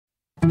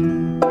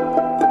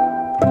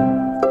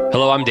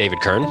Hello, I'm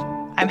David Kern.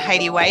 I'm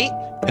Heidi White.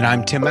 And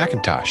I'm Tim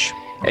McIntosh.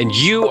 And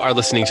you are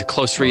listening to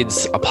Close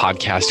Reads, a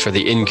podcast for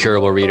the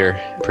incurable reader,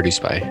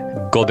 produced by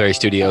Goldberry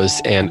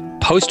Studios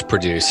and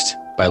post-produced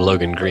by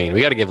Logan Green.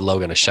 We got to give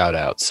Logan a shout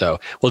out. So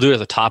we'll do it at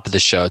the top of the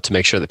show to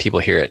make sure that people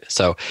hear it.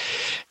 So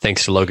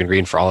thanks to Logan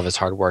Green for all of his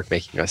hard work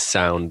making us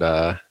sound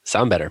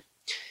better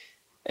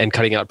and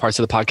cutting out parts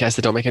of the podcast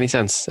that don't make any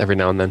sense every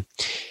now and then.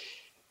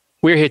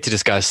 We're here to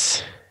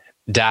discuss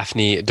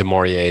Daphne du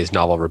Maurier's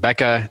novel,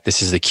 Rebecca.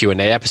 This is the Q&A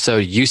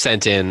episode. You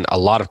sent in a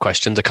lot of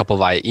questions, a couple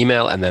via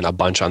email and then a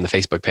bunch on the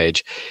Facebook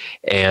page.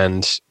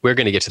 And we're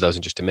going to get to those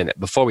in just a minute.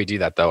 Before we do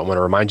that, though, I want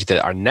to remind you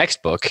that our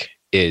next book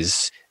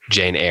is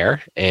Jane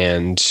Eyre,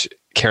 and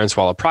Karen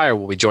Swallow Prior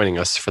will be joining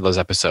us for those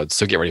episodes.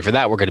 So get ready for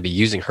that. We're going to be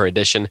using her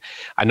edition.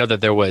 I know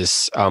that there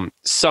was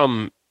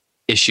some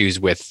issues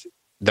with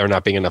there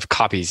not being enough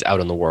copies out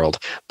in the world,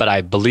 but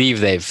I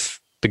believe they've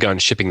begun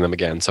shipping them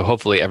again. So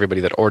hopefully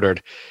everybody that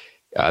ordered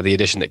the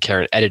edition that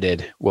Karen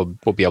edited will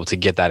be able to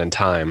get that in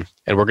time.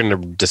 And we're going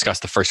to discuss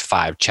the first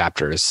 5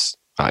 chapters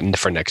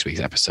for next week's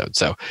episode.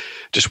 So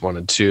just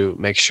wanted to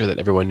make sure that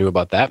everyone knew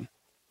about that.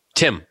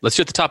 Tim, let's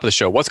do at the top of the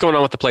show. What's going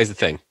on with The Play's the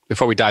Thing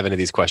before we dive into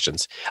these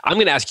questions? I'm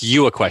going to ask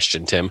you a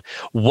question, Tim.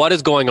 What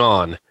is going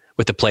on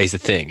with The Play's the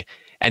Thing?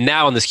 And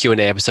now on this Q&A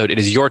episode, it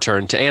is your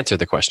turn to answer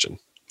the question.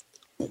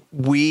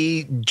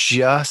 We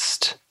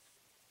just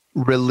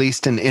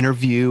released an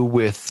interview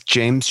with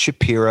James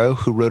Shapiro,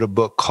 who wrote a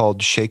book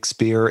called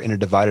Shakespeare in a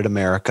Divided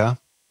America,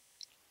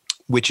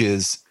 which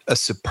is a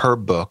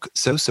superb book,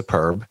 so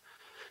superb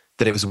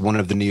that it was one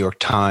of the New York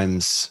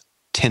Times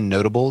 10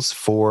 notables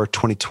for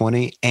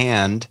 2020,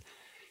 and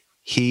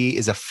he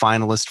is a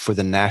finalist for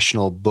the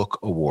National Book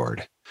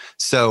Award.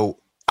 So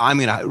I'm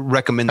going to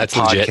recommend the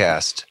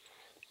podcast.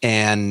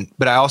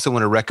 But I also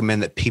want to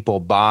recommend that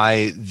people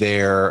buy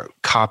their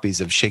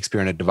copies of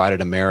Shakespeare in a Divided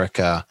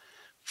America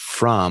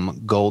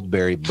from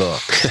Goldberry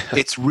Books.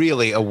 It's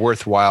really a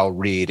worthwhile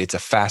read. It's a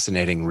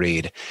fascinating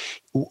read.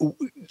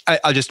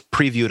 I'll just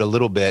preview it a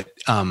little bit.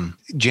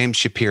 James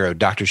Shapiro,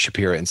 Dr.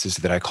 Shapiro,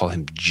 insisted that I call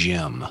him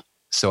Jim.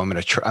 So I'm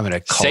going to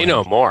call Say him.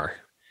 no more.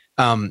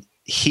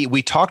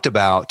 We talked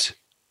about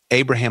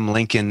Abraham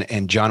Lincoln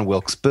and John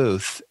Wilkes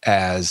Booth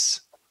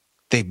as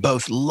they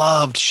both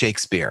loved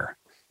Shakespeare,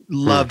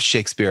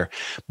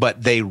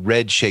 but they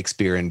read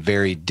Shakespeare in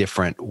very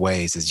different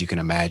ways, as you can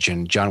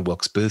imagine. John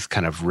Wilkes Booth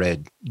kind of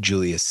read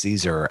Julius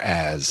Caesar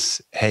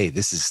as, hey,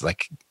 this is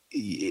like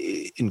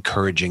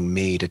encouraging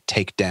me to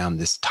take down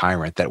this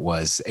tyrant that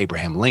was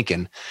Abraham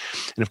Lincoln.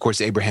 And of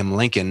course, Abraham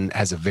Lincoln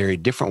has a very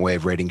different way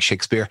of reading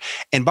Shakespeare.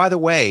 And by the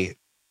way,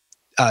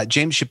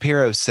 James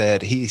Shapiro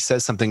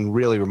says something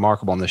really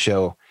remarkable on the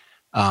show.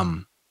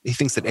 He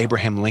thinks that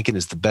Abraham Lincoln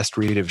is the best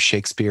read of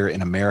Shakespeare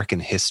in American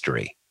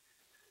history.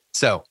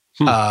 So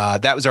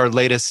that was our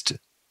latest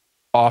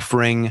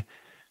offering.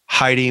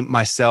 Heidi,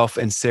 myself,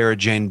 and Sarah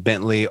Jane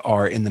Bentley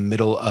are in the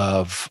middle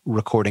of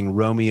recording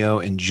Romeo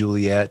and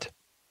Juliet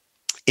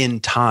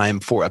in time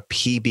for a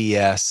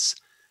PBS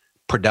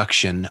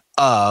production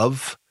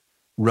of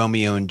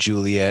Romeo and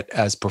Juliet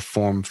as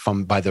performed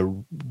by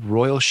the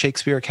Royal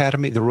Shakespeare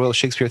Academy, the Royal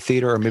Shakespeare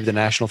Theater, or maybe the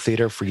National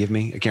Theater, forgive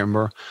me, I can't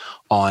remember,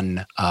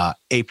 on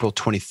April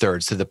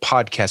 23rd. So the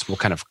podcast will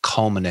kind of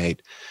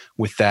culminate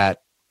with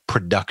that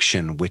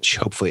production, which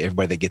hopefully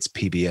everybody that gets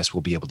PBS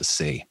will be able to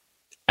see.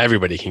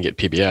 Everybody can get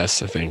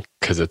PBS, I think,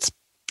 because it's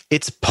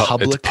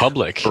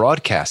public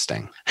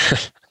broadcasting.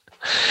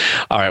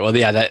 All right. Well,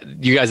 yeah,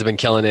 you guys have been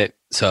killing it.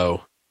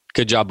 So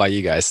good job by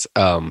you guys.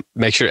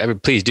 Make sure,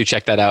 please do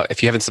check that out.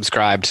 If you haven't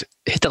subscribed,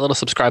 hit that little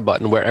subscribe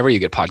button wherever you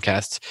get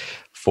podcasts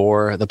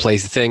for The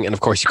Play's the Thing. And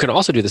of course, you can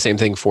also do the same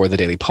thing for The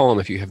Daily Poem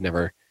if you've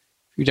never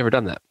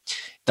done that.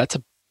 That's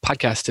a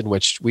podcast in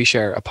which we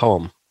share a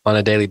poem on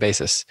a daily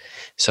basis.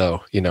 So,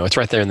 it's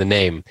right there in the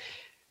name,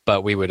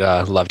 but we would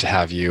love to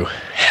have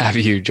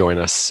you join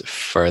us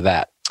for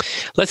that.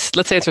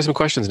 Let's answer some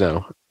questions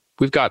now.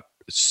 We've got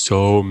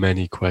so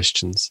many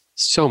questions,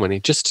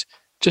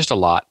 just a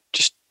lot,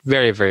 just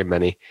very, very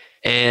many.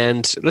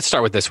 And let's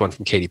start with this one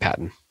from Katie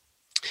Patton.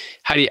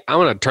 Heidi, I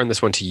want to turn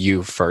this one to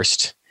you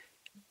first.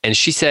 And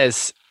she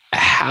says,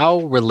 how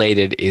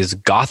related is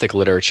Gothic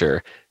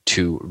literature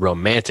to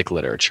Romantic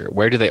literature?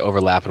 Where do they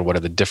overlap and what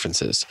are the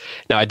differences?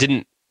 Now, I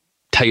didn't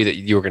tell you that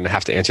you were going to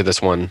have to answer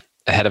this one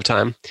ahead of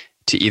time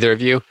to either of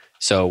you.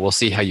 So we'll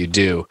see how you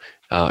do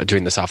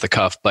doing this off the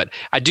cuff. But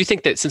I do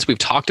think that since we've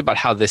talked about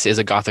how this is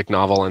a Gothic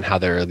novel and how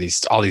there are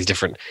all these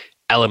different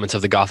elements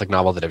of the Gothic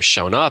novel that have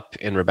shown up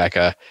in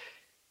Rebecca,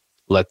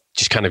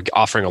 just kind of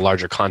offering a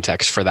larger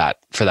context for that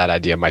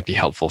idea might be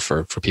helpful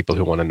for people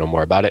who want to know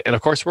more about it. And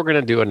of course, we're going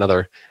to do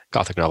another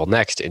Gothic novel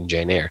next in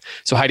Jane Eyre.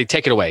 So Heidi,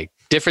 take it away.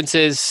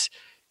 Differences,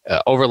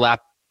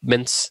 overlapping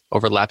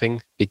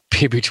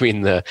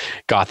between the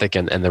Gothic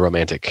and the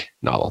Romantic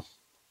novel.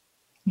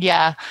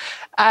 Yeah.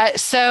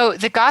 So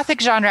the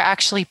Gothic genre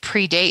actually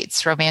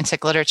predates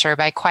Romantic literature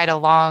by quite a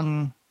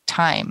long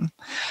time.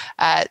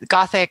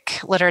 Gothic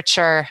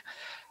literature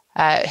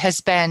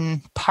has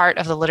been part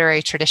of the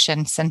literary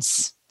tradition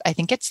since, I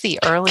think it's the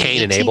early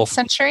Cain and 18th Abel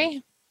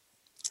century.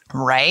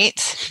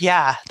 Right.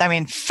 Yeah. I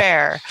mean,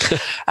 fair.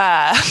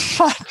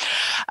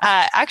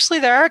 Actually,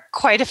 there are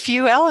quite a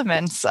few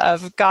elements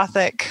of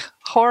Gothic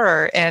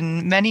horror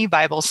in many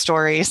Bible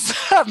stories.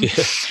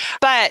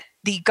 But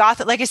the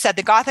Gothic, like I said,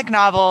 the Gothic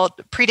novel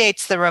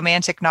predates the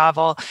Romantic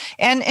novel.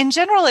 And in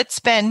general, it's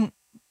been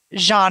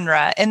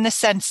genre in the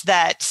sense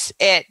that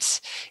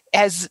it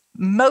has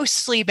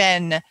mostly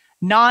been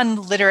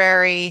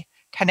non-literary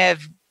kind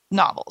of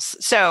novels.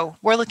 So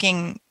we're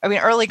looking,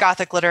 early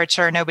Gothic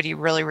literature, nobody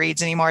really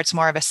reads anymore. It's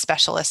more of a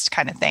specialist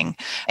kind of thing.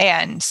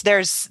 And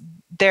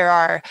there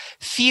are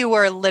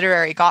fewer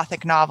literary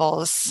Gothic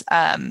novels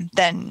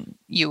than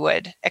you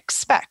would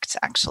expect,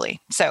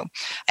 actually. So,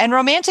 and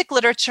Romantic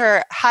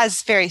literature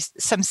has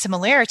some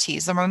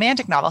similarities. The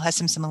Romantic novel has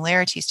some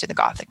similarities to the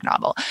Gothic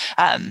novel.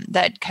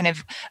 That kind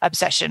of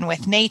obsession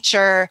with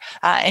nature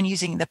and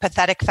using the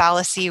pathetic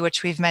fallacy,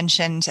 which we've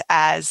mentioned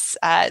as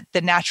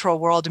the natural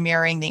world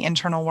mirroring the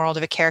internal world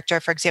of a character.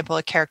 For example,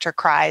 a character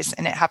cries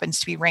and it happens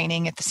to be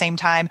raining at the same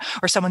time,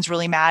 or someone's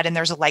really mad and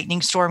there's a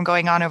lightning storm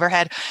going on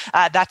overhead.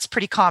 That's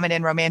pretty common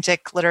in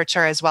Romantic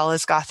literature as well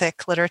as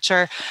Gothic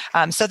literature.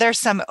 So there's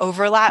some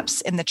overlaps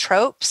in the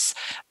tropes,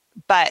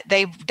 but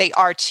they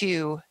are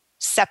two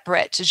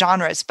separate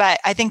genres.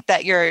 But I think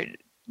that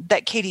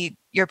Katie,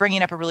 you're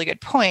bringing up a really good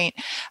point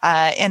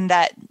in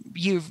that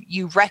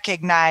you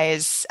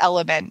recognize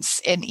elements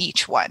in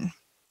each one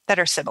that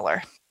are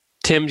similar.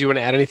 Tim, do you want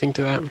to add anything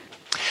to that?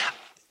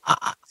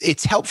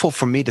 It's helpful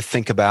for me to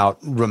think about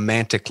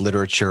Romantic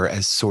literature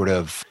as sort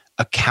of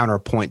a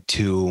counterpoint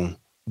to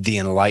the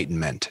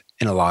Enlightenment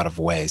in a lot of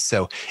ways.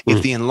 So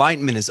if the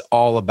Enlightenment is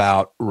all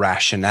about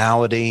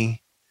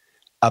rationality,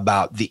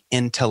 about the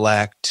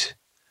intellect,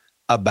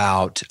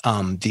 about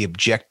the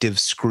objective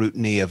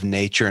scrutiny of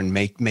nature and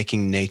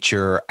making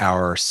nature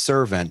our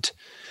servant,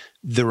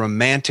 the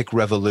Romantic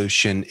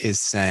Revolution is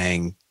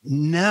saying,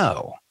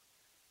 no,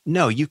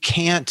 you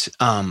can't.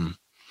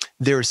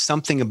 There's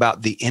something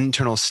about the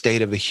internal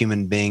state of a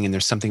human being, and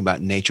there's something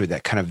about nature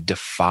that kind of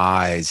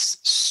defies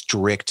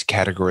strict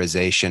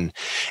categorization.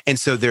 And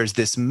so there's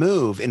this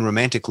move in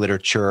Romantic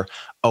literature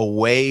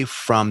away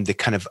from the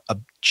kind of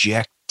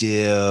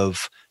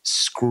objective,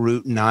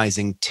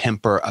 scrutinizing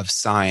temper of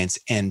science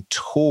and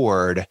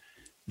toward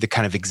the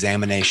kind of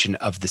examination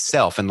of the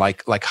self. And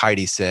like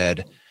Heidi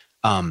said,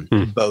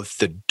 both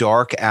the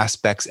dark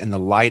aspects and the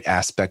light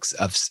aspects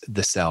of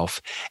the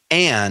self,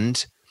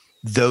 and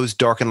those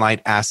dark and light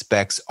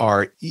aspects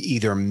are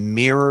either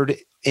mirrored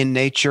in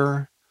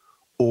nature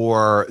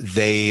or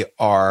they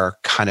are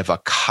kind of a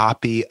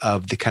copy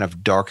of the kind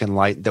of dark and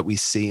light that we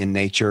see in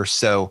nature.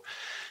 So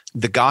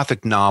the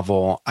Gothic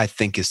novel, I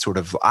think of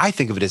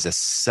it as a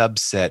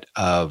subset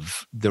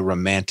of the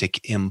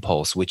Romantic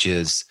impulse, which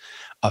is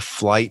a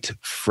flight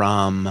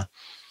from,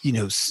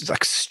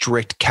 like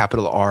strict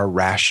capital R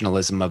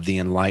rationalism of the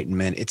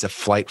Enlightenment. It's a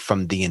flight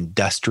from the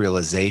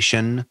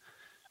industrialization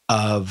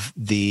of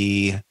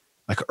the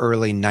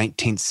early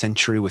 19th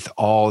century with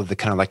all the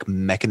kind of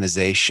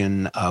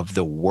mechanization of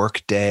the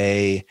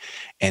workday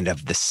and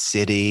of the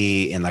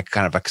city and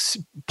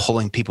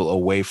pulling people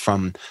away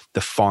from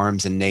the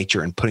farms and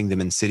nature and putting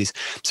them in cities.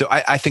 So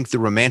I think that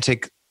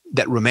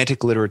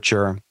Romantic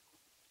literature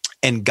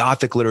and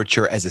Gothic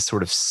literature as a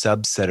sort of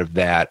subset of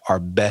that are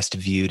best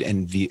viewed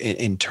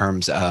in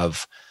terms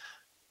of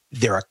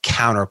they're a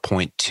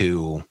counterpoint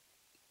to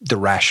the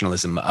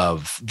rationalism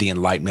of the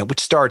Enlightenment, which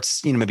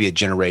starts, maybe a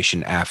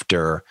generation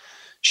after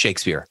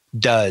Shakespeare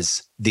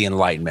does the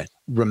Enlightenment.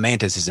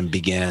 Romanticism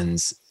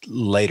begins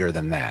later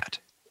than that.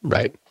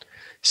 Right.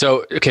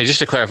 So, okay, just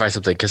to clarify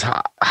something, because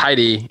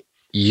Heidi,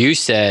 you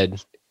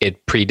said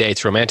it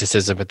predates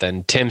Romanticism, but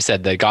then Tim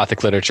said that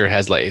Gothic literature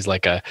is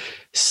like a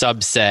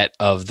subset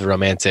of the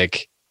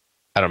Romantic.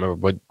 I don't remember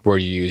what word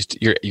you used.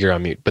 You're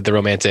on mute, but the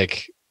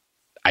Romantic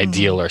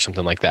ideal or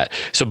something like that.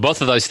 So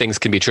both of those things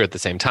can be true at the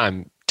same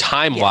time.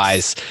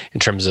 Time-wise, in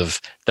terms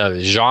of the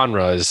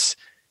genres,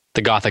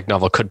 the Gothic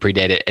novel could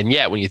predate it. And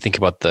yet, when you think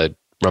about the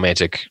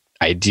Romantic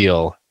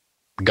ideal,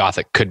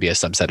 Gothic could be a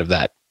subset of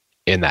that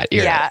in that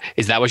era. Yeah.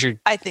 Is that what you're...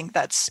 I think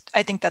that's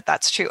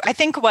true. I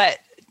think what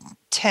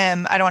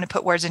Tim, I don't want to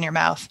put words in your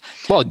mouth.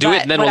 Well, do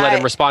it, and then we'll let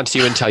him respond to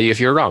you and tell you if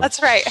you're wrong.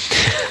 That's right.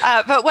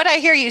 But what I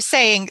hear you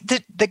saying,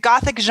 the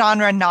Gothic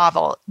genre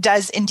novel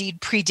does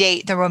indeed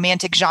predate the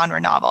Romantic genre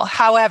novel.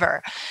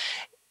 However,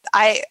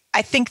 I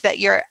think that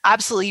you're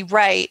absolutely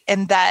right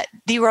in that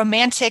the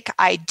Romantic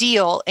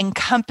ideal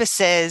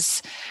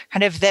encompasses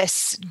kind of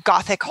this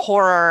Gothic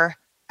horror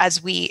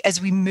as we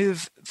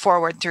move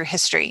forward through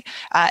history,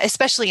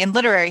 especially in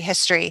literary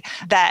history,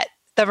 that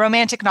the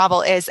Romantic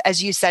novel is,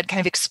 as you said,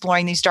 kind of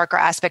exploring these darker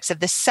aspects of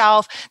the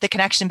self, the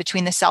connection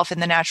between the self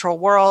and the natural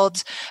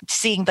world,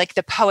 seeing like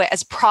the poet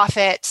as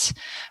prophet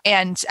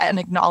and an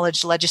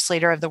acknowledged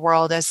legislator of the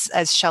world,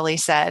 as Shelley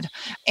said.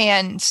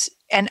 And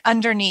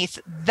underneath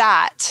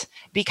that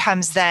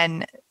becomes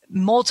then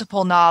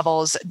multiple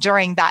novels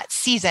during that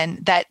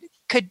season that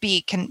could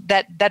be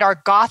that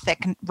are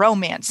Gothic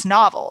romance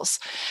novels,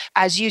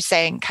 as you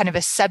saying, kind of a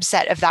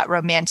subset of that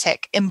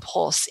romantic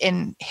impulse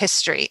in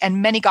history.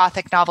 And many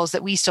Gothic novels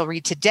that we still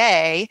read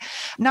today,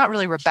 not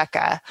really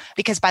Rebecca,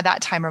 because by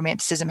that time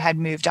Romanticism had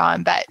moved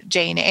on, but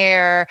Jane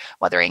Eyre,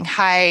 Wuthering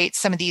Heights,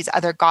 some of these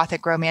other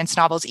Gothic romance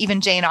novels, even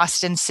Jane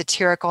Austen's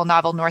satirical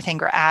novel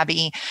Northanger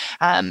Abbey.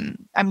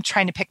 I'm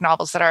trying to pick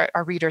novels that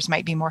our readers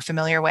might be more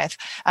familiar with.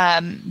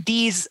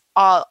 These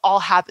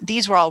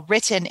were all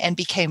written and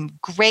became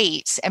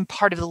great and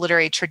part of the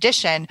literary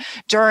tradition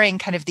during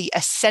kind of the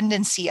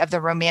ascendancy of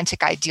the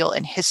romantic ideal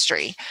in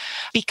history,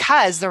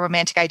 because the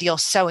romantic ideal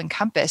so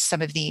encompassed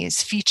some of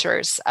these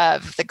features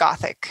of the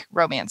Gothic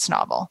romance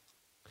novel.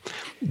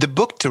 The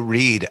book to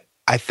read,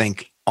 I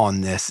think,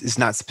 on this is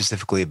not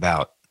specifically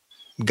about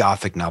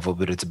Gothic novel,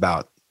 but it's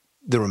about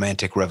the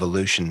Romantic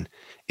Revolution.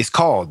 It's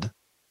called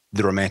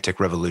The Romantic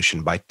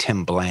Revolution by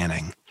Tim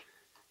Blanning.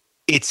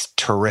 It's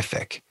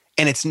terrific.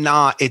 And it's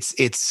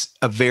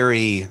a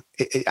very,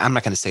 I'm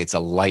not going to say it's a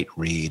light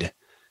read,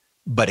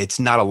 but it's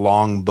not a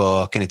long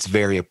book, and it's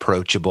very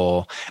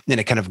approachable. And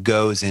it kind of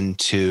goes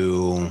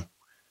into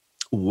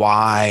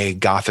why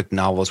Gothic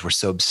novels were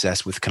so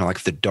obsessed with kind of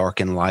like the dark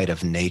and light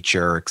of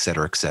nature, et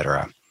cetera, et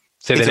cetera.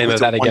 Say the name of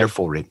that again.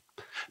 Wonderful read.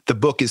 The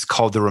book is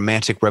called The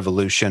Romantic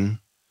Revolution,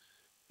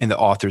 and the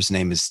author's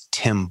name is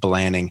Tim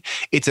Blanning.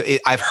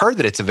 I've heard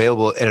that it's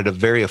available at a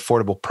very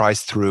affordable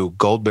price through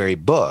Goldberry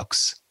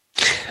Books.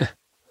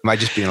 Am I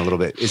just being a little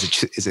bit?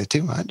 Is it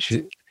too much?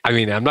 I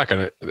mean,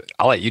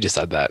 I'll let you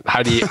decide that.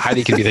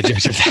 Heidi can be the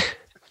judge of that.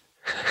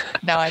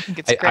 No, I think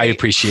it's great.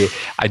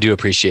 I do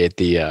appreciate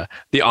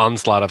the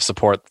onslaught of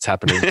support that's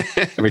happening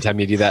every time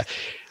you do that.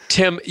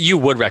 Tim, you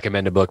would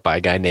recommend a book by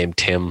a guy named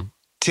Tim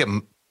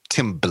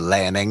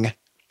Blanning.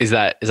 Is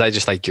that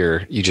just like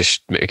you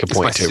just make a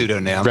point to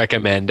pseudonym.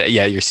 Recommend?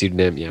 Yeah, your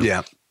pseudonym.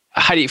 Yeah.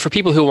 Heidi, for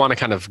people who want to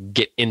kind of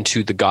get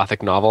into the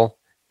Gothic novel,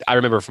 I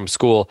remember from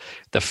school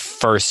the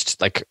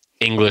first like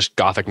English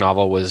Gothic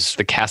novel was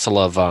The Castle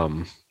of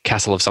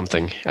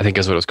something, I think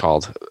is what it was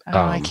called.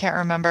 I can't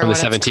remember from the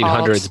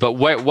 1700s. But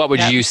what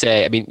would you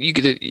say? I mean,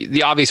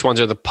 the obvious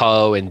ones are the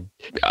Poe and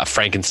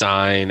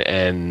Frankenstein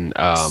and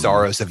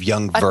Sorrows of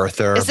Young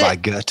Werther by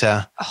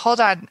Goethe.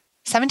 Hold on.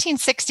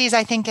 1760s,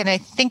 I think, and I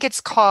think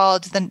it's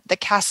called the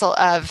Castle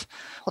of.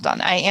 Hold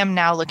on, I am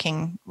now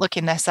looking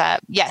this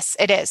up. Yes,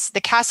 it is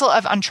The Castle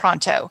of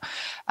Otranto,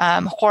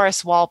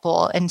 Horace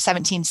Walpole in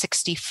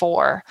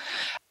 1764.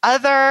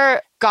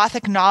 Other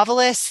Gothic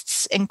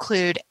novelists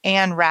include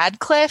Anne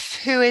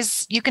Radcliffe,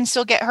 you can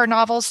still get her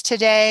novels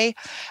today.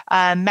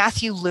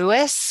 Matthew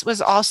Lewis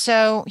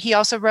also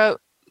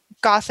wrote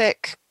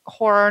Gothic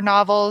horror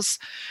novels,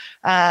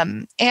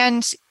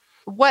 and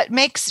what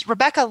makes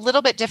Rebecca a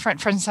little bit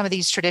different from some of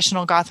these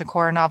traditional Gothic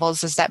horror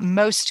novels is that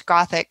most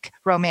Gothic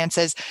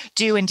romances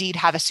do indeed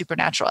have a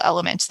supernatural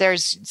element.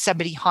 There's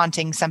somebody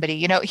haunting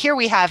somebody. Here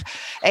we have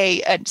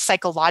a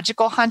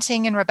psychological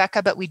haunting in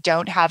Rebecca, but we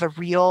don't have a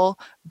real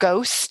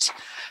ghost.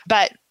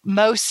 But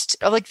most,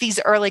 like these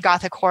early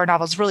Gothic horror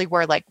novels really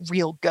were like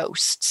real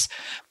ghosts.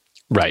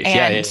 Right.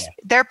 And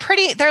they're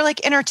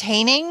like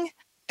entertaining.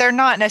 They're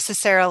not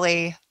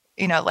necessarily,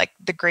 like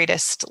the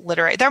greatest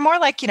literary. They're more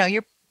like,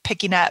 you're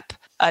picking up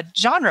a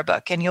genre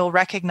book and you'll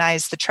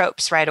recognize the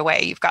tropes right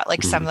away. You've got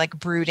like some like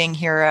brooding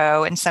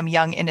hero and some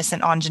young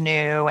innocent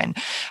ingenue, and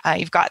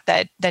you've got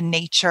the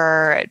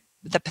nature,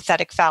 the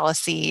pathetic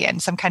fallacy,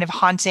 and some kind of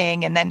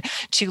haunting, and then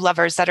two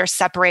lovers that are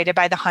separated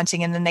by the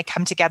haunting and then they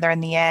come together in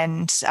the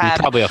end.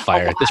 Probably a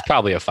fire. There's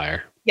probably a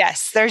fire.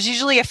 Yes, there's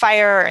usually a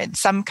fire and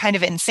some kind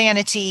of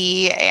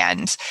insanity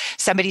and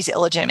somebody's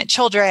illegitimate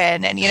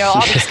children and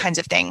all these kinds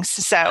of things.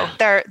 So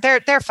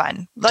they're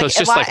fun. Like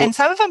so and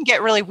some of them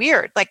get really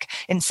weird, like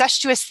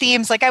incestuous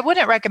themes. Like I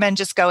wouldn't recommend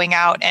just going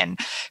out and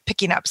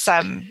picking up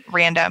some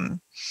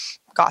random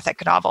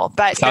Gothic novel.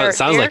 But sounds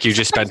like you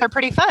just spent. They're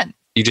pretty fun.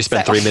 You just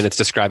spent 3 minutes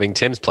describing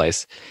Tim's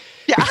place.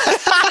 Yeah,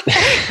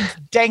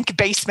 dank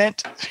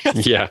basement.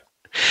 Yeah.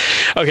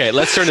 Okay,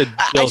 let's turn to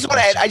Bill's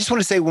I just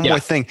want to say one more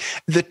thing.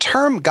 The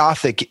term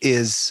Gothic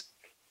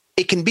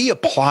it can be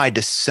applied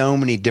to so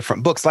many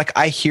different books. Like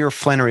I hear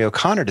Flannery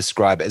O'Connor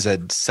described as a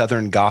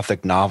Southern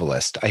Gothic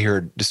novelist. I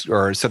hear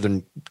or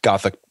Southern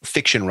Gothic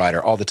fiction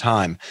writer all the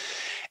time.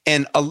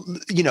 And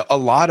a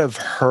lot of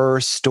her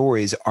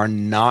stories are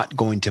not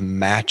going to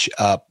match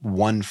up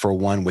one for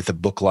one with a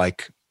book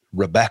like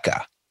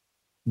Rebecca,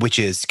 which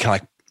is kind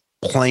of like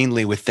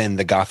plainly within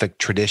the Gothic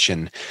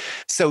tradition.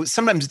 So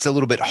sometimes it's a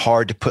little bit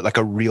hard to put like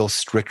a real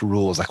strict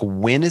rules. Like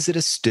when is it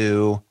a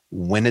stew?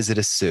 When is it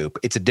a soup?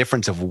 It's a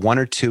difference of one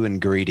or two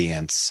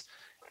ingredients.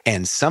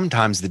 And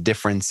sometimes the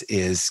difference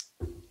is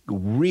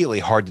really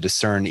hard to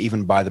discern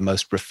even by the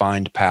most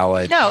refined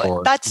palate.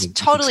 No, that's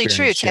totally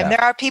true, Tim.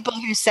 There are people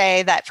who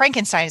say that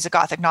Frankenstein is a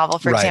Gothic novel,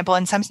 for example,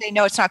 and some say,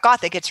 no, it's not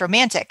Gothic, it's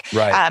romantic.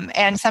 Right.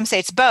 And some say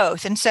it's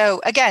both. And so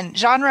again,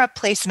 genre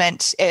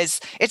placement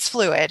it's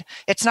fluid.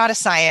 It's not a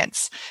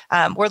science.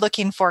 We're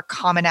looking for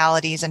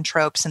commonalities and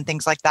tropes and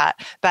things like that.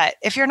 But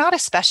if you're not a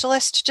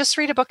specialist, just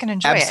read a book and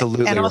enjoy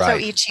Absolutely it. And also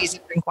right. eat cheese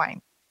and drink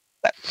wine.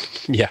 But.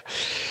 Yeah.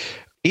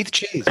 Eat the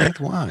cheese, drink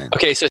the wine.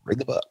 Okay, so Read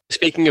the book.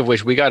 speaking of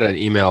which, we got an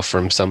email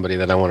from somebody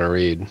that I want to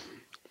read.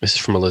 This is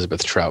from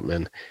Elizabeth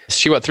Troutman.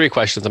 She wrote 3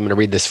 questions. I'm going to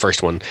read this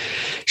first one.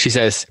 She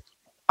says,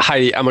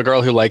 Heidi, I'm a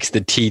girl who likes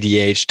the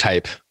TDH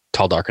type,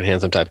 tall, dark, and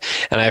handsome type.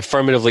 And I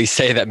affirmatively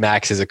say that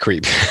Max is a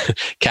creep.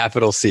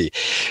 Capital C.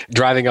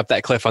 Driving up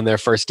that cliff on their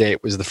first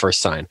date was the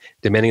first sign.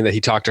 Demanding that he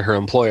talk to her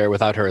employer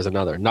without her as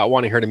another. Not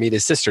wanting her to meet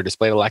his sister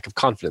displayed a lack of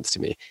confidence to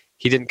me.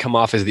 He didn't come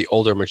off as the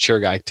older, mature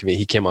guy to me.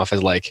 He came off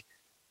as like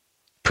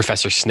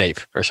Professor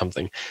Snape or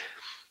something.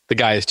 The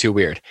guy is too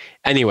weird.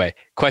 Anyway,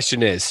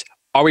 question is,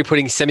 are we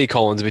putting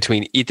semicolons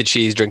between eat the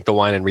cheese, drink the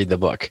wine, and read the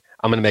book?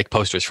 I'm going to make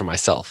posters for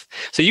myself.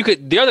 So you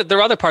could, the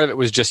other part of it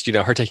was just,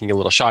 her taking a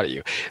little shot at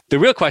you. The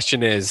real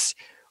question is,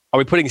 are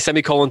we putting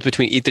semicolons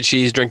between eat the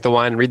cheese, drink the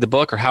wine, and read the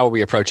book, or how are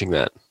we approaching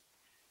that?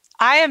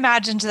 I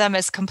imagined them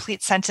as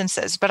complete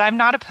sentences, but I'm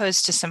not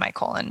opposed to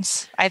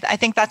semicolons. I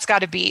think that's got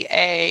to be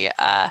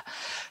a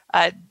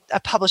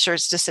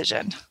publisher's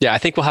decision. Yeah, I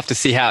think we'll have to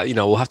see how,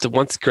 we'll have to,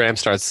 once Graham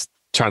starts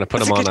trying to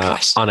put them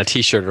on a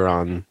t-shirt or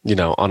on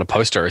a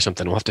poster or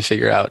something, we'll have to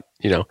figure out,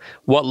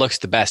 what looks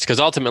the best. Because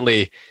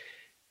ultimately,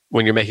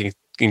 when you're making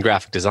in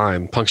graphic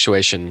design,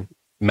 punctuation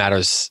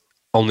matters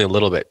only a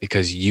little bit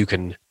because you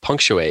can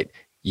punctuate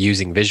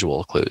using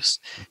visual clues.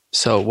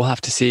 So we'll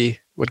have to see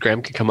what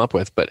Graham can come up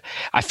with. But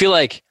I feel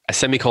like a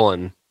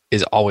semicolon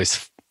is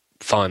always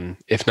fun,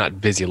 if not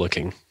busy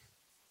looking.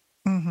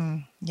 Mm-hmm.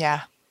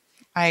 Yeah,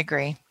 I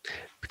agree.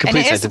 And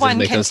it is one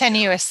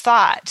continuous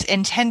thought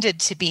intended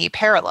to be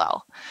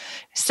parallel.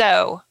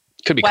 So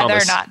could be whether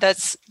commas. or not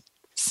that's,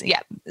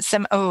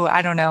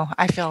 I don't know.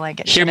 I feel like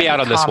it. Hear me out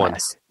on this one.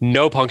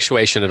 No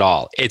punctuation at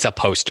all. It's a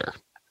poster.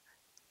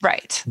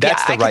 Right.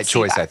 That's the right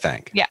choice, I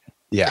think. Yeah.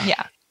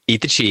 Yeah.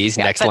 Eat the cheese,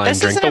 next line,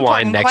 drink the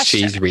wine, next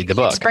cheese, read the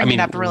book. I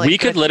mean, we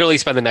could literally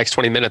spend the next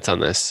 20 minutes on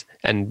this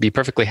and be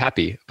perfectly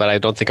happy, but I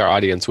don't think our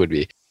audience would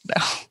be.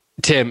 No.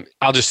 Tim,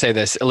 I'll just say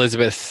this.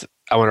 Elizabeth,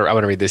 I want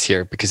to read this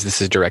here because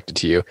this is directed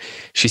to you.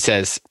 She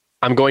says,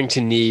 I'm going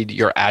to need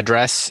your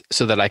address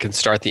so that I can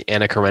start the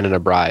Anna Karenina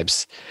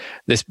bribes.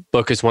 This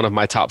book is one of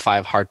my top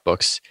 5 heart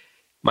books.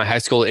 My high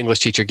school English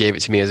teacher gave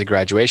it to me as a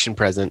graduation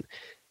present,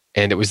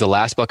 and it was the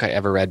last book I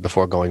ever read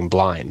before going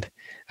blind.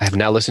 I have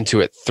now listened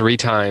to it 3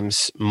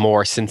 times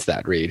more since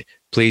that read.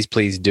 Please,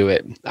 please do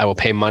it. I will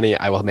pay money.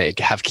 I will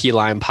have key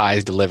lime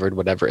pies delivered,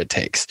 whatever it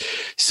takes.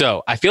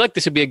 So I feel like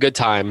this would be a good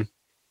time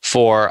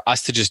for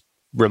us to just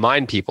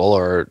remind people,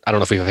 or I don't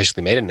know if we've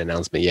officially made an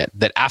announcement yet,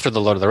 that after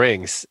The Lord of the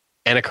Rings,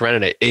 Anna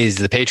Karenina is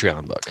the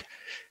Patreon book.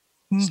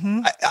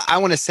 Mm-hmm. I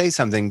want to say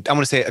something. I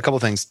want to say a couple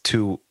of things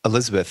to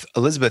Elizabeth.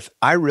 Elizabeth,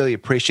 I really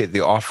appreciate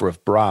the offer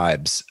of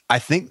bribes. I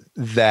think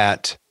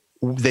that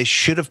they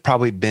should have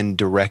probably been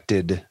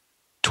directed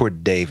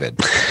toward David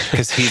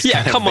because he's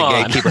kind of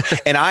the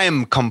gatekeeper. And I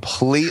am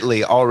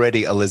completely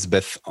already,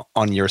 Elizabeth,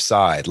 on your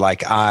side.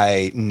 Like,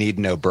 I need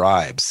no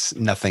bribes,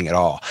 nothing at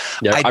all.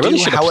 Yeah, I really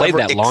should have played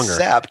that longer.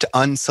 Accept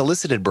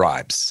unsolicited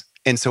bribes.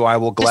 And so I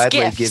will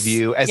gladly give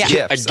you as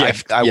gifts. A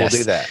gift. I will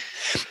do that.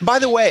 By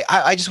the way,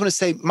 I just want to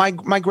say my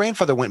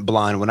grandfather went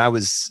blind when I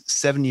was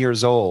 7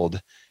 years old.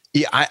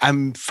 Yeah,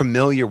 I'm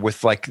familiar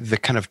with like the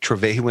kind of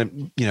travail. He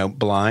went,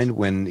 blind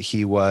when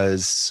he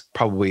was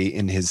probably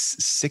in his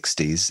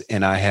 60s,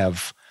 and I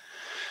have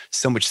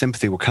so much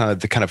sympathy with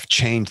the kind of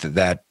change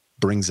that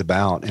brings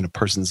about in a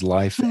person's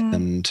life.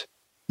 And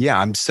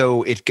yeah,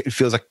 it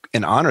feels like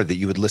an honor that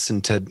you would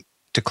listen to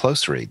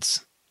close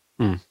reads.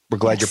 We're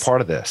glad you're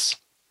part of this.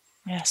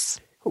 Yes.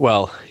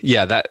 Well,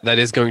 yeah, that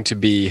is going to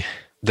be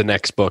the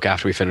next book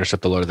after we finish up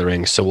The Lord of the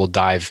Rings. So we'll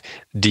dive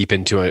deep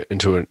into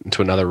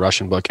another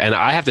Russian book. And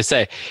I have to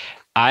say,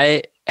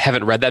 I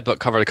haven't read that book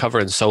cover to cover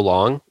in so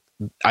long.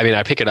 I mean,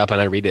 I pick it up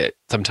and I read it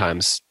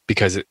sometimes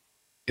because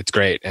it's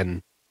great.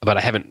 But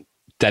I haven't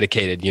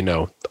dedicated,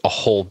 a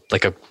whole,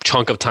 like a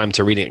chunk of time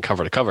to reading it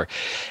cover to cover.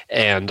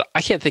 And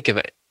I can't think of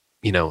it,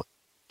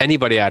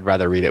 anybody I'd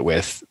rather read it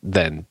with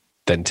than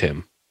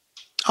Tim.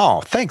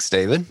 Oh, thanks,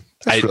 David.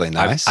 That's really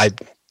nice. I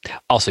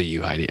also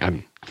you, Heidi.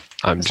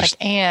 I'm just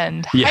like,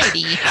 and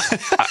Heidi.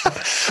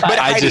 But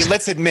Heidi,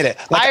 let's admit it.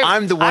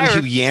 I'm the one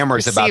who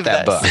yammers about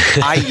that book.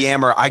 I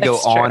yammer. I go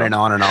on and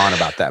on and on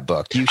about that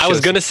book. I was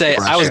gonna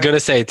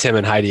say Tim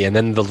and Heidi, and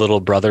then the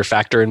little brother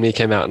factor in me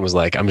came out and was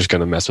like, I'm just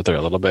gonna mess with her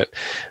a little bit.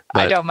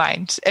 But, I don't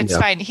mind. It's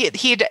fine.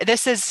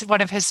 This is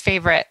one of his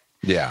favorite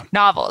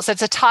novels.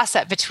 It's a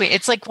toss-up between.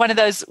 It's like one of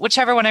those,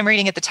 whichever one I'm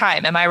reading at the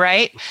time. Am I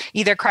right?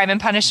 Either Crime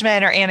and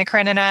Punishment or Anna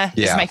Karenina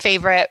is my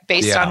favorite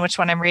based on which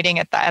one I'm reading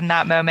in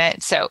that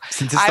moment. So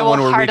since it's the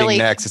one we're reading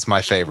next, it's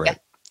my favorite.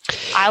 Yeah.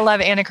 I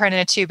love Anna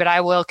Karenina too, but I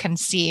will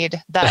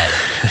concede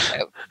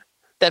that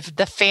the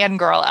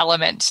fangirl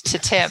element to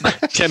Tim.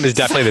 Tim is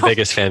definitely the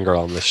biggest fangirl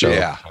on this show.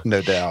 Yeah,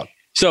 no doubt.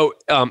 So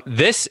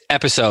this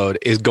episode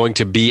is going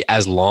to be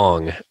as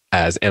long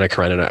as Anna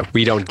Karenina.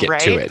 We don't get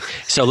to it.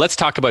 So let's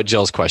talk about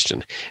Jill's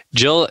question.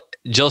 Jill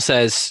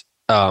says,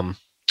 do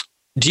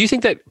you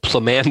think that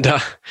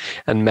Plamanda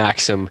and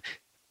Maxim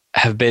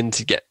have been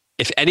together?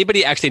 If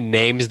anybody actually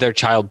names their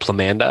child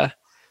Plamanda,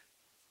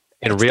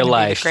 in real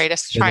life, the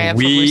greatest triumph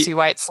of Lucy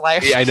White's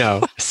life. Yeah, I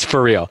know. It's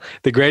for real.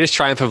 The greatest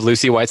triumph of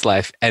Lucy White's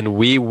life. And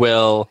we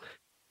will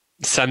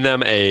send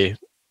them a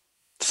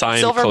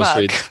signed Silver close mug.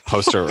 read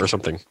poster or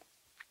something.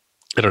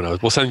 I don't know.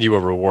 We'll send you a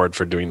reward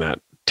for doing that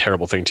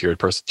terrible thing to your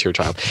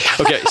child.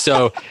 Okay,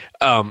 so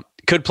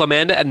could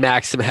Plamanda and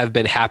Maxim have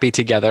been happy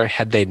together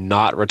had they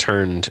not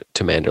returned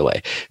to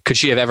Manderley? Could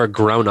she have ever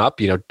grown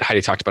up? You know,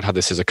 Heidi talked about how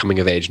this is a coming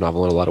of age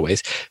novel in a lot of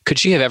ways. Could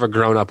she have ever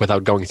grown up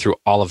without going through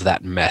all of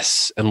that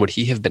mess? And would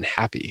he have been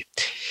happy?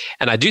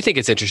 And I do think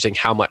it's interesting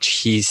how much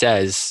he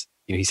says,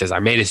 I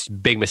made a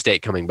big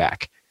mistake coming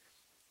back.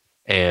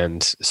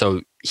 And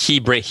so he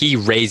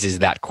raises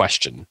that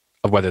question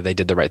of whether they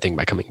did the right thing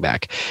by coming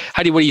back.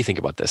 Heidi, what do you think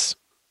about this?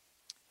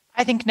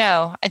 I think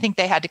no. I think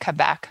they had to come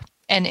back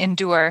and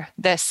endure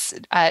this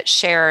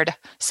shared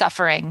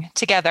suffering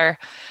together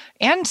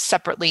and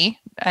separately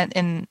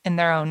in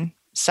their own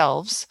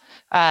selves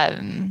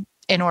in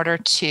order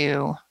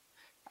to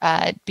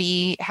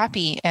be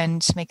happy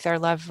and make their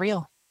love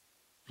real.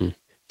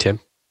 Tim?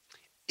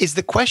 Is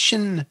the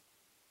question,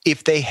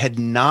 if they had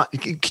not,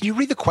 can you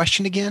read the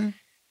question again?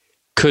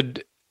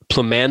 Could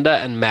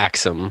Plamanda and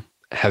Maxim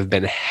have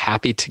been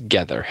happy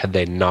together had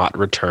they not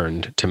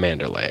returned to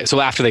Manderley?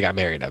 So after they got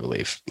married, I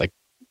believe.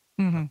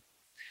 Mm-hmm.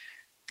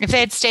 If they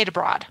had stayed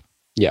abroad.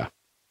 Yeah.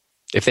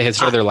 If they had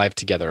started their life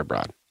together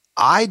abroad.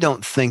 I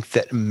don't think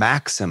that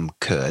Maxim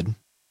could.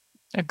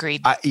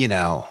 Agreed.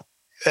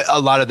 A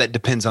lot of that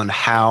depends on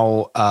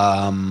how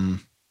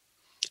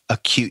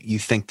acute you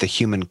think the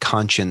human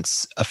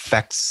conscience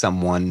affects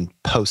someone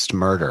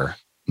post-murder.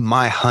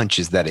 My hunch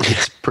is that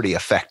it's pretty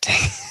affecting.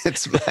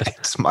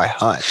 It's my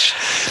hunch.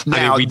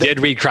 Now, we did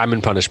read Crime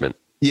and Punishment.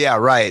 Yeah,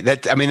 right.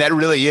 That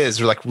really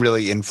is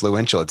really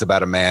influential. It's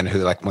about a man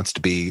who wants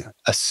to be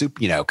a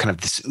kind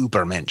of this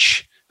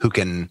Übermensch who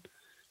can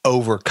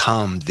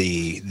overcome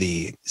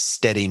the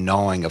steady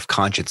gnawing of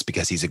conscience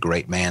because he's a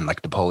great man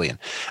like Napoleon.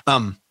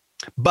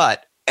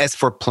 But as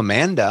for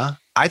Plamanda,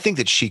 I think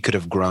that she could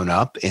have grown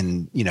up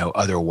in,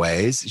 other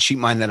ways. She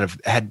might not have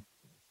had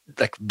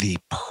the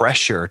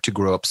pressure to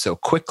grow up so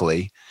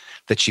quickly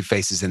that she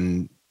faces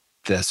in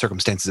the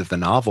circumstances of the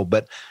novel.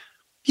 But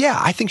yeah,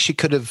 I think she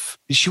would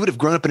have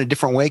grown up in a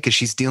different way because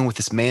she's dealing with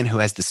this man who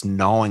has this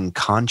gnawing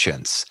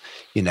conscience,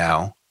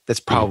 that's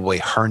probably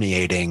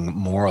herniating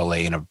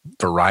morally in a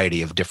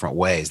variety of different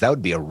ways. That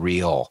would be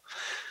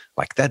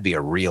that'd be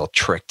a real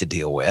trick to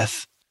deal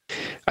with.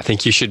 I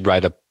think you should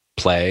write a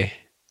play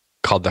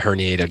called The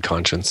Herniated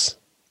Conscience.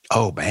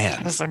 Oh,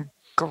 man. Those are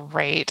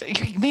great.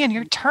 Man,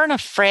 your turn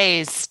of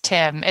phrase,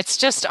 Tim, it's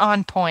just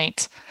on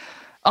point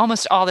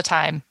almost all the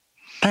time.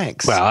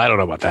 Thanks. Well, I don't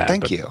know about that.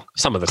 Thank you.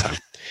 Some of the time.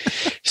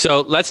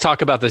 So let's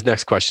talk about this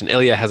next question.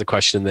 Ilya has a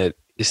question that,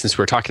 since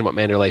we're talking about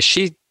Manderley,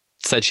 she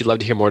said she'd love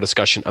to hear more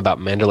discussion about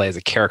Manderley as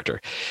a character.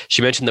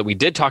 She mentioned that we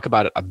did talk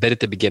about it a bit at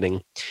the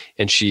beginning,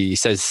 and she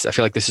says, I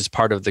feel like this is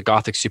part of the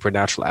Gothic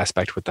supernatural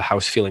aspect with the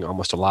house feeling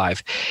almost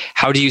alive.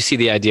 How do you see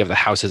the idea of the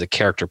house as a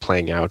character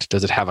playing out?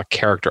 Does it have a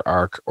character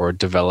arc or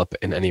develop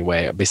in any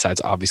way,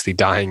 besides obviously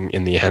dying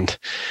in the end?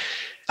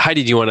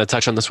 Heidi, do you want to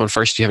touch on this one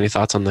first? Do you have any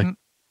thoughts on the...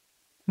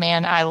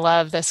 Man, I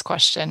love this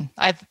question.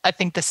 I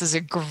think this is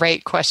a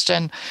great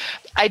question.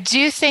 I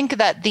do think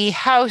that the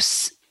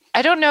house,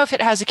 I don't know if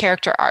it has a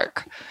character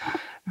arc,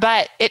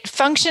 but it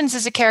functions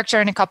as a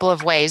character in a couple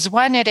of ways.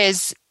 One, it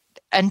is,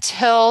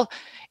 until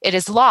it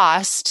is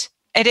lost,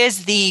 it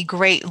is the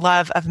great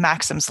love of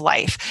Maxim's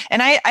life.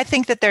 And I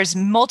think that there's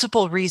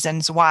multiple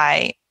reasons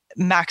why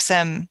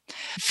Maxim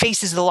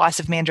faces the loss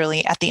of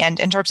Manderley at the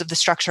end in terms of the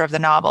structure of the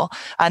novel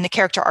and the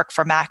character arc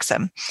for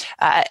Maxim.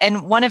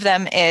 And one of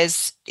them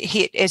is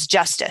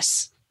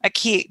justice.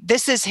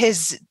 This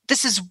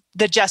is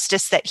the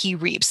justice that he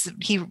reaps.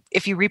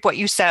 If you reap what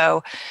you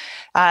sow,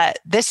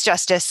 this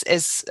justice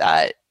is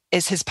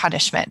his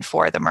punishment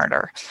for the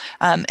murder.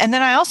 And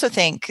then I also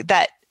think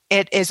that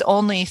it is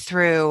only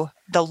through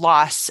the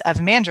loss of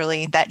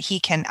Manderley that he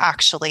can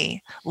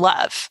actually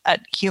love a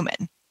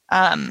human.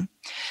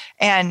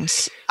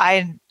 And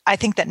I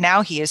think that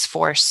now he is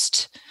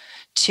forced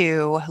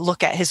to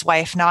look at his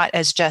wife not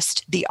as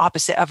just the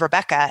opposite of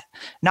Rebecca,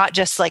 not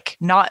just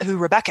not who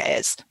Rebecca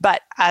is,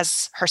 but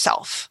as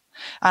herself.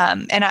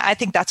 And I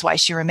think that's why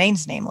she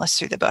remains nameless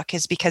through the book,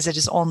 is because it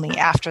is only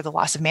after the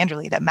loss of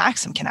Manderley that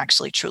Maxim can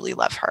actually truly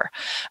love her.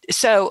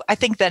 So I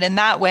think that in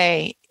that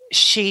way,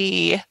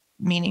 she,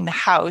 meaning the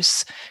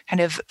house,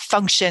 kind of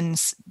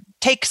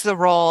takes the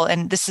role,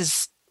 and this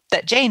is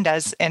that Jane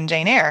does in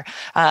Jane Eyre,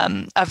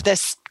 of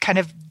this kind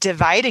of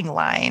dividing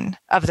line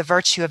of the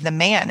virtue of the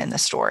man in the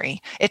story.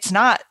 It's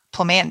not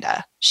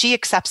Plamanda. She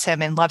accepts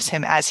him and loves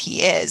him as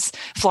he is,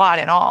 flawed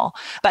and all,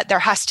 but there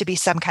has to be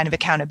some kind of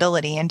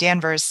accountability, and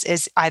Danvers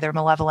is either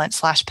malevolent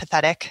 /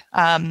 pathetic.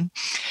 And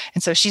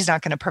so she's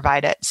not going to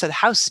provide it. So the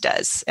house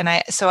does. And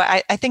I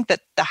think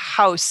that the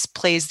house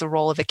plays the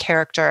role of a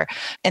character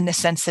in the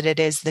sense that it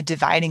is the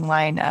dividing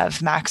line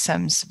of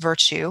Maxim's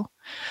virtue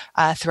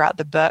throughout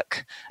the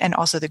book, and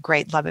also the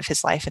great love of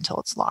his life until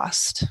it's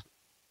lost.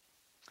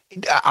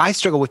 I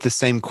struggle with the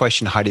same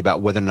question, Heidi,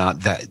 about whether or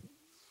not that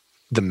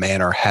the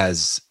manor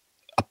has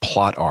a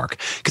plot arc.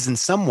 Because in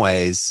some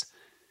ways,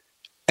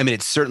 I mean,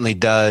 it certainly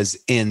does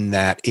in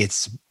that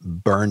it's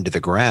burned to the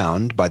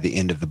ground by the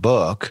end of the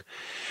book.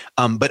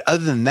 But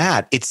other than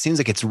that, it seems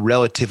like it's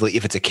relatively,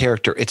 if it's a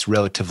character, it's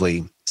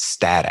relatively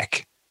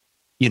static.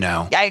 You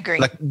know, yeah, I agree.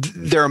 Like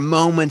there are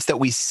moments that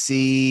we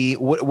see.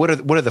 What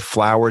are the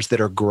flowers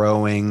that are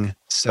growing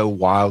so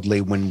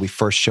wildly when we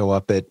first show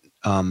up at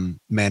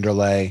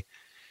Manderley,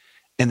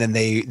 and then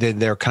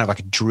they're kind of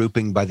like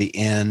drooping by the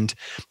end.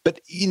 But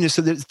you know,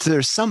 so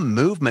there's some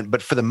movement,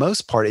 but for the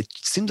most part, it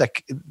seems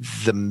like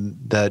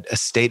the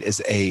estate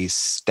is a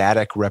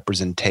static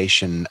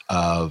representation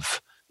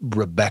of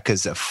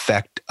Rebecca's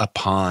effect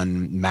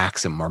upon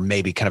Maxim, or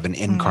maybe kind of an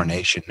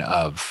incarnation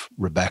of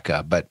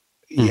Rebecca, but.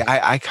 Yeah,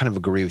 I kind of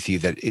agree with you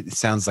that it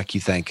sounds like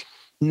you think,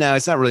 no,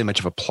 it's not really much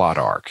of a plot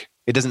arc.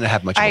 It doesn't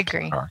have much of a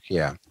plot arc.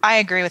 Yeah. I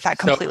agree with that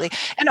completely.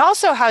 And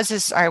also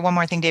houses, all right, one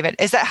more thing, David,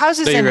 is that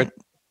houses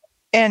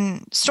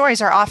in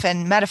stories are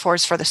often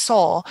metaphors for the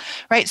soul,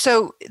 right?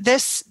 So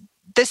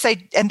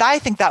I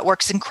think that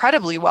works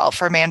incredibly well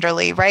for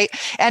Manderley, right?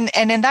 And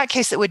in that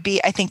case, it would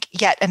be, I think,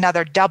 yet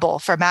another double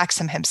for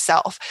Maxim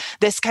himself.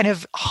 This kind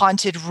of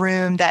haunted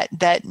room that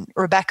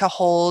Rebecca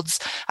holds,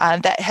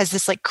 that has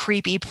this like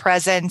creepy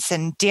presence,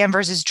 and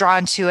Danvers is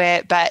drawn to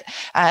it, but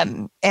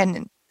and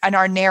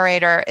our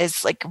narrator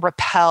is like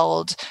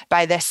repelled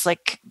by this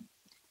like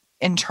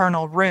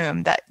internal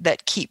room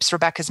that keeps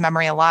Rebecca's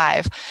memory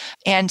alive.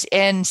 And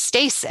in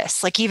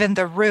Stasis, like even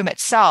the room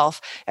itself,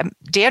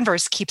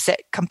 Danvers keeps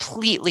it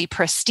completely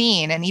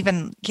pristine. And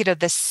even, you know,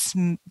 the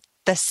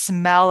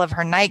smell of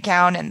her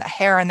nightgown and the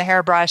hair and the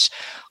hairbrush,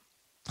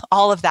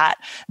 all of that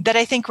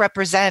I think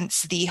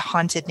represents the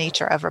haunted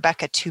nature of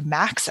Rebecca to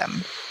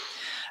Maxim,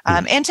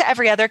 and to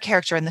every other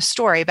character in the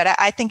story. But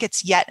I think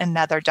it's yet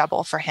another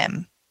double for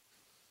him.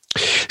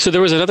 So there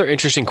was another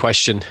interesting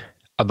question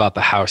about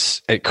the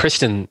house.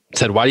 Kristen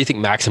said, why do you think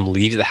Maxim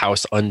leaves the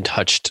house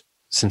untouched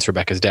since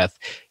Rebecca's death?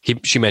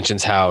 She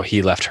mentions how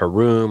he left her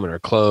room and her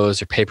clothes,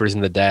 her papers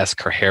in the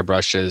desk, her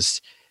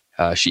hairbrushes.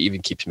 She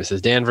even keeps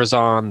Mrs. Danvers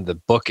on. The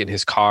book in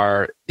his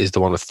car is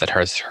the one that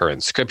has her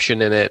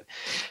inscription in it.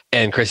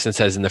 And Kristen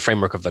says, in the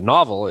framework of the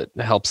novel, it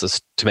helps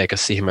us to make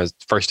us see him as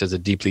a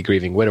deeply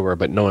grieving widower,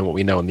 but knowing what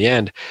we know in the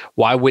end,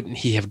 why wouldn't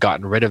he have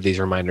gotten rid of these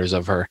reminders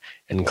of her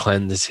and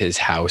cleanse his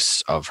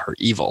house of her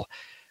evil?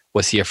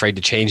 Was he afraid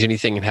to change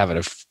anything and have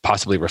it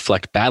possibly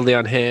reflect badly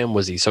on him?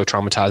 Was he so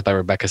traumatized by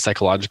Rebecca's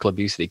psychological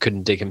abuse that he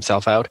couldn't dig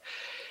himself out?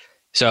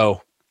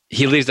 So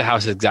he leaves the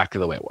house exactly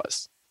the way it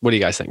was. What do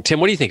you guys think?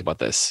 Tim, what do you think about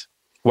this?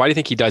 Why do you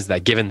think he does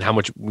that, given how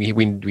much we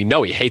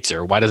know he hates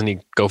her? Why doesn't he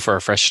go for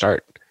a fresh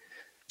start?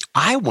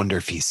 I wonder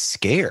if he's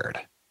scared.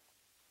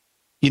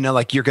 You know,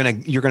 like you're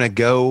gonna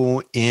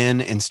go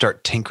in and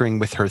start tinkering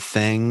with her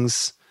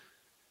things.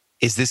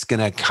 Is this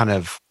gonna kind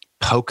of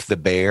poke the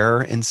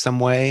bear in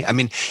some way? I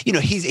mean, you know,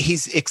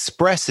 he's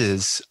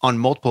expresses on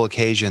multiple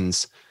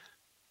occasions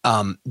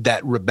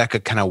that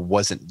Rebecca kind of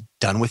wasn't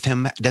done with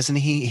him, doesn't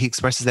he? He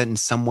expresses that in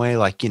some way,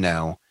 like, you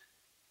know,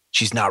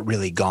 she's not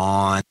really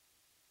gone.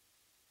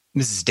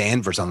 Mrs.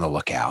 Danvers on the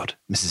lookout.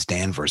 Mrs.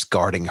 Danvers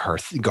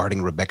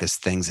guarding Rebecca's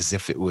things as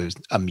if it was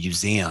a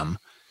museum.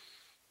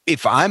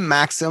 If I'm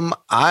Maxim,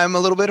 I'm a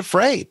little bit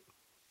afraid.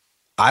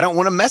 I don't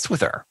want to mess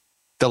with her.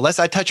 The less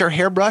I touch her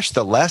hairbrush,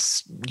 the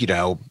less, you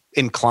know,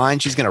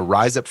 inclined she's going to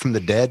rise up from the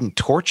dead and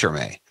torture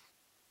me.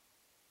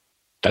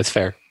 That's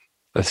fair.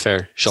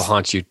 She'll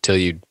haunt you till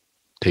you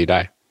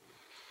die.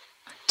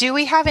 Do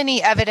we have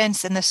any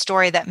evidence in the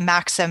story that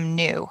Maxim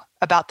knew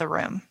about the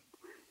room?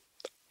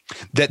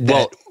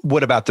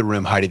 What about the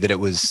room, Heidi, that it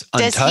was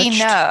untouched? Does he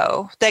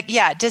know that?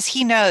 Yeah. Does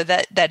he know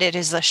that it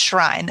is a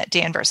shrine that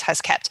Danvers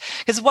has kept?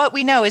 Because what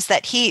we know is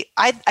that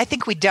I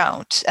think we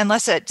don't,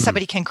 unless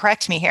somebody can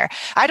correct me here.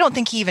 I don't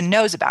think he even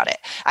knows about it.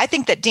 I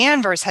think that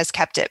Danvers has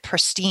kept it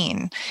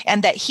pristine,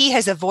 and that he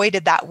has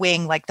avoided that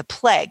wing like the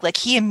plague.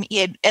 Like and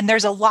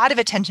there's a lot of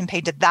attention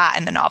paid to that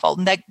in the novel.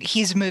 And that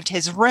he's moved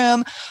his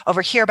room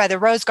over here by the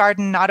rose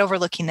garden, not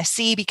overlooking the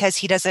sea, because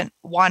he doesn't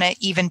want to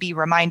even be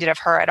reminded of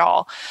her at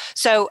all.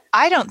 So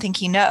I don't think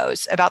he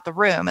knows about the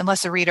room,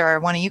 unless a reader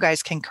or one of you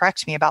guys can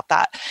correct me about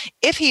that.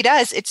 If he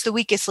does, it's the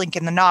weakest link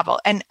in the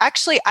novel. And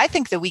actually, I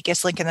think the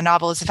weakest link in the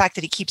novel is the fact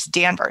that he keeps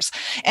Danvers.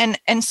 And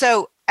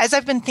so as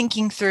I've been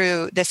thinking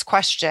through this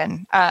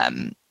question,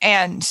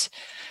 and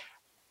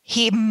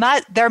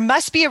there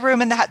must be a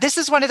room in the house. This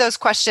is one of those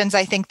questions,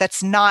 I think,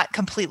 that's not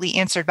completely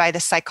answered by the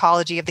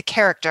psychology of the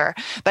character,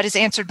 but is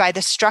answered by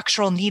the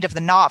structural need of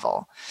the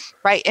novel,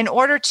 right? In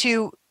order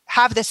to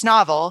have this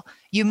novel,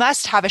 you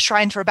must have a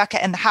shrine for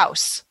Rebecca in the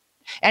house.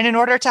 And in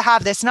order to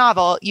have this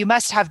novel, you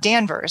must have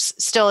Danvers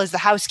still as the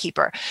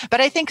housekeeper. But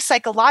I think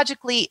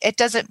psychologically, it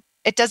doesn't.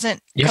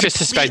 You have to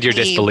suspend your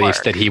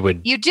disbelief that he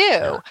would. You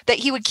do, that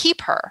he would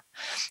keep her.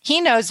 He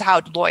knows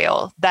how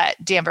loyal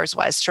that Danvers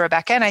was to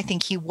Rebecca, and I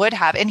think he would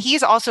have. And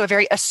he's also a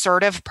very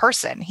assertive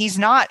person. He's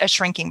not a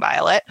shrinking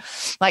violet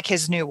like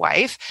his new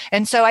wife.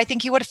 And so I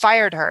think he would have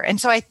fired her.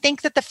 And so I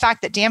think that the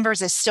fact that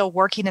Danvers is still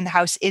working in the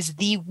house is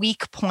the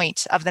weak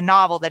point of the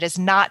novel that is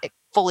not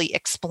fully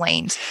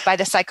explained by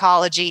the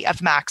psychology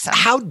of Maxim.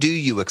 How do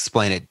you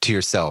explain it to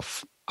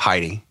yourself,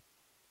 Heidi?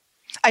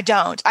 I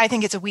don't. I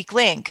think it's a weak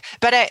link,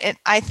 but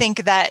I think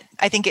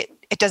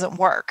it doesn't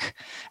work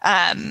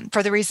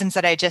for the reasons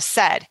that I just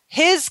said.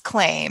 His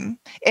claim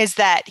is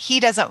that he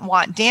doesn't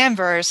want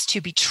Danvers to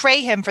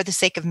betray him for the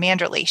sake of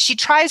Manderley. She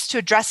tries to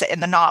address it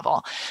in the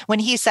novel when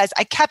he says,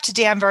 I kept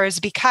Danvers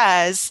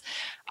because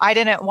I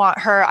didn't want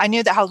her. I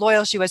knew that how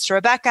loyal she was to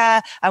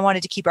Rebecca. I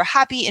wanted to keep her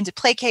happy and to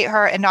placate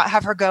her and not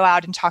have her go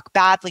out and talk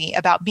badly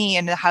about me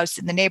in the house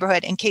in the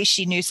neighborhood in case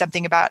she knew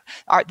something about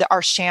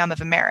our sham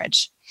of a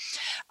marriage.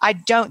 I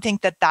don't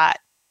think that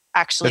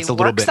actually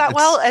works that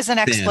well as an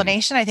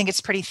explanation. I think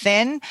it's pretty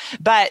thin,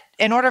 but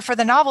in order for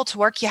the novel to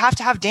work, you have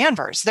to have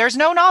Danvers. There's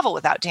no novel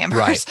without Danvers.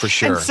 Right, for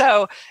sure. And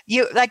so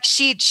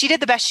she did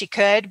the best she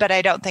could, but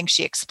I don't think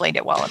she explained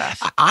it well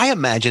enough. I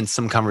imagine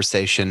some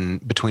conversation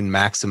between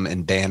Maxim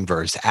and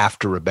Danvers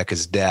after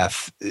Rebecca's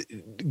death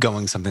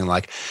going something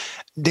like,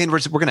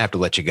 Danvers, we're going to have to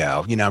let you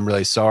go. I'm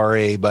really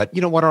sorry, but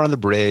water on the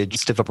bridge,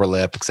 stiff upper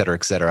lip, et cetera,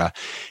 et cetera.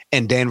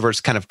 And Danvers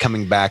kind of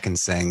coming back and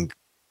saying,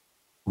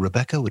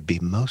 Rebecca would be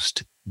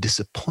most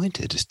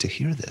disappointed to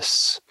hear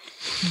this.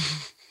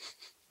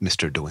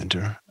 Mr. De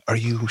Winter, are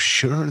you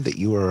sure that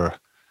you are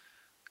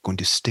going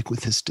to stick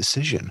with this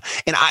decision?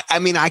 And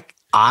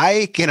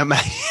I can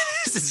imagine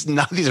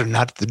these are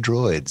not the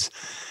droids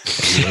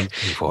that you're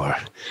looking for.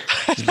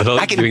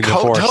 I can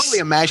totally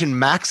imagine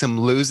Maxim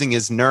losing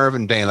his nerve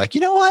and being like,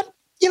 you know what?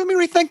 Let me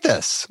rethink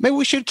this. Maybe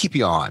we should keep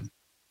you on.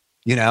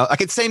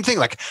 Like it's the same thing.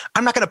 Like,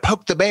 I'm not going to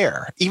poke the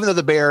bear, even though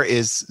the bear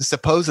is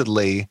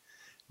supposedly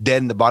dead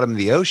in the bottom of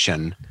the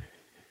ocean.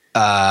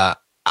 I'm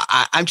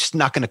just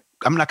not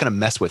I'm not gonna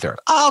mess with her.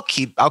 I'll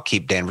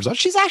keep Danvers on.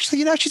 She's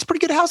actually, she's a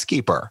pretty good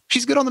housekeeper.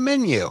 She's good on the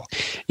menu.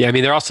 Yeah, I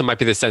mean, there also might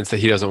be the sense that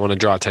he doesn't want to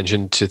draw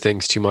attention to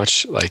things too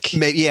much. Like,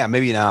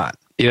 maybe not.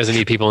 He doesn't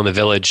need people in the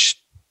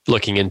village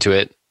looking into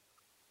it.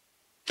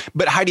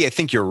 But Heidi, I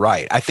think you're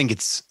right. I think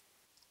it's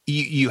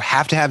you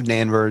have to have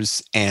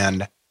Danvers,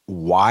 and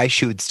why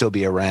she would still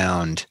be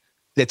around.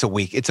 It's a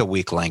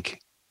weak link.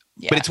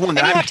 Yeah. But it's one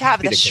that you have to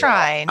have the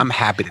shrine. I'm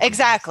happy to.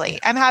 Exactly.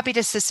 I'm happy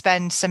to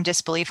suspend some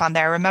disbelief on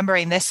there,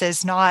 remembering this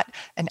is not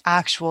an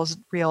actual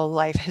real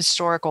life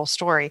historical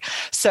story.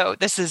 So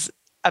this is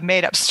a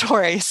made up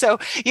story. So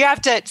you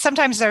have to,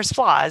 sometimes there's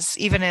flaws,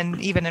 even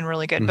in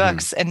really good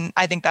books. And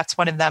I think that's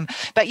one of them.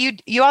 But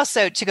you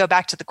also, to go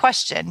back to the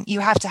question, you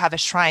have to have a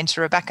shrine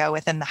to Rebecca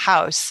within the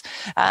house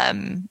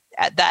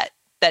that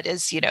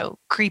is,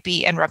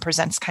 creepy and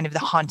represents kind of the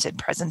haunted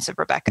presence of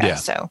Rebecca. Yeah.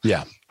 So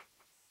yeah.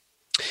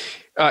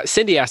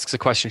 Cindy asks a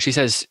question. She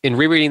says, in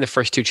rereading the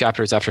first 2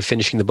 chapters after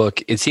finishing the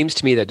book, it seems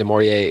to me that Du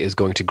Maurier is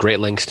going to great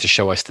lengths to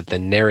show us that the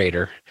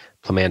narrator,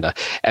 Plamanda,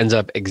 ends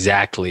up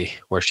exactly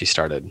where she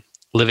started.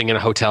 Living in a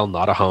hotel,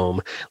 not a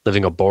home,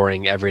 living a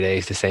boring, everyday,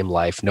 the same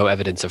life, no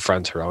evidence of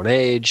friends her own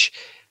age,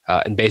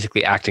 and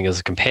basically acting as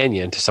a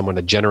companion to someone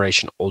a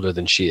generation older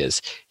than she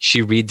is.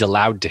 She reads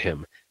aloud to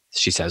him,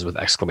 she says with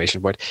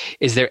exclamation point.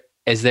 Is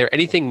there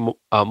anything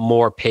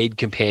more paid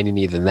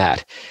companion-y than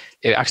that?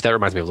 Actually, that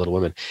reminds me of Little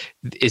Women.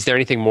 Is there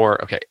anything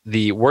more? Okay,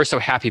 the we're so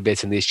happy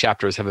bits in these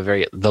chapters have a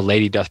very the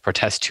lady doth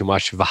protest too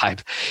much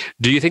vibe.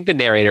 Do you think the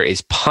narrator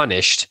is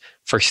punished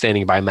for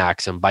standing by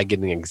Maxim by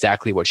getting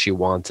exactly what she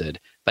wanted,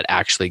 but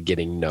actually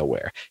getting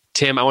nowhere?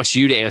 Tim, I want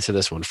you to answer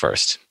this one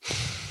first.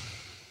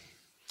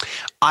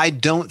 I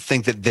don't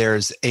think that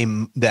there's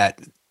Daphne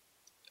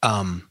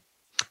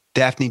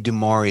du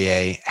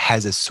Maurier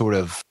has a sort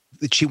of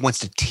that she wants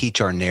to teach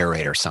our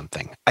narrator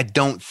something. I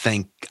don't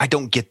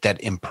get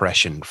that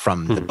impression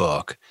from the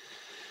book.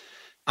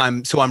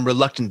 I'm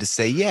reluctant to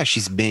say, yeah,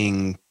 she's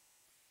being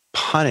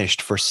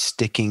punished for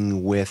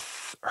sticking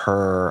with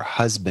her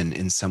husband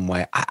in some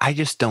way. I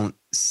just don't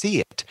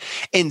see it.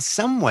 In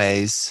some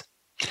ways,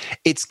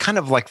 it's kind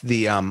of like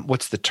the,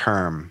 what's the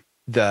term?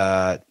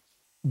 The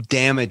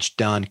damage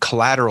done,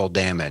 collateral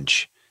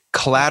damage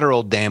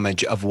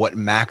of what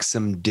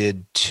Maxim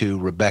did to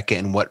Rebecca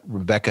and what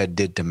Rebecca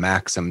did to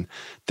Maxim.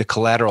 The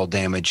collateral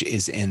damage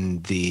is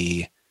in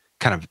the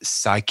kind of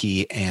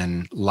psyche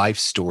and life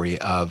story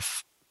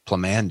of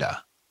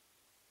Plamanda.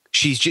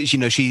 She's just,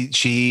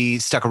 she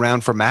stuck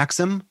around for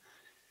Maxim.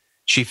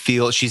 She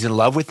feels she's in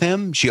love with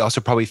him. She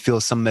also probably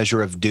feels some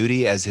measure of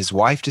duty as his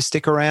wife to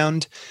stick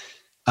around.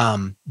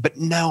 But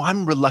no,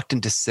 I'm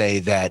reluctant to say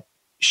that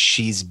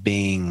she's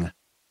being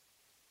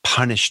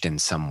punished in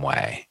some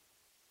way.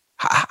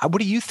 What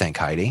do you think,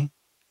 Heidi?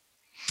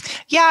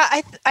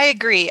 Yeah, I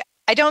agree.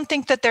 I don't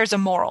think that there's a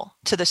moral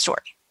to the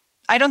story.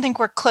 I don't think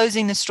we're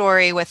closing the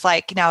story with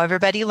like, now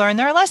everybody learned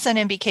their lesson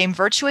and became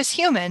virtuous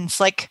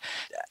humans. Like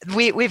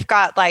we've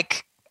got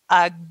like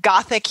a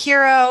gothic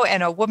hero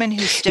and a woman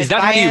who stood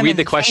by him in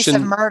the face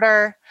of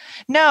murder.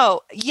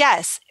 No,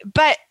 yes.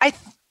 But I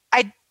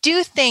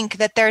do think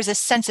that there's a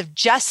sense of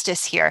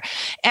justice here.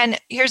 And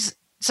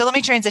so let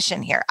me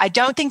transition here. I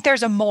don't think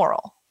there's a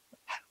moral.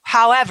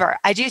 However,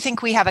 I do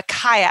think we have a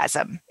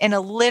chiasm in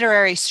a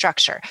literary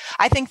structure.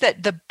 I think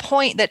that the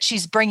point that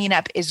she's bringing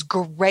up is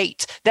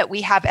great, that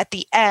we have at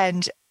the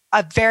end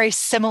a very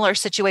similar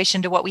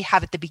situation to what we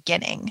have at the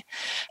beginning.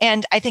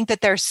 And I think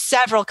that there's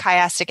several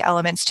chiastic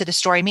elements to the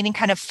story, meaning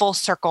kind of full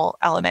circle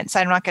elements.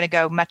 I'm not going to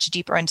go much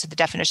deeper into the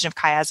definition of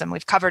chiasm.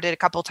 We've covered it a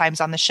couple of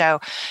times on the show.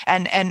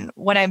 And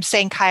when I'm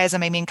saying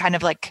chiasm, I mean kind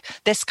of like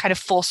this kind of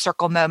full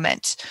circle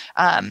moment,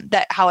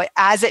 that how it,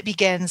 as it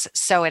begins,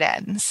 so it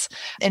ends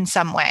in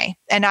some way.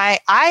 And I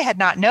had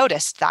not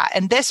noticed that.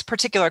 And this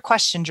particular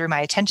question drew my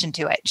attention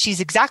to it. She's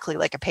exactly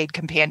like a paid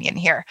companion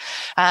here.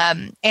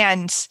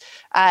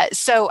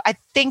 So I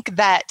think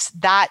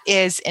that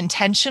is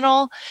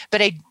intentional,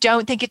 but I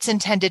don't think it's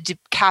intended to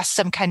cast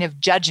some kind of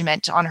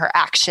judgment on her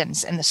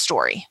actions in the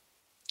story.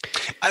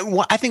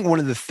 I think one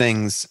of the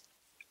things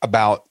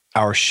about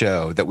our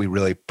show that we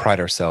really pride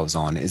ourselves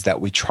on is that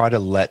we try to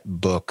let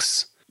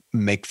books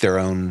make their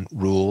own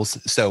rules.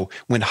 So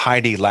when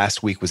Heidi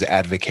last week was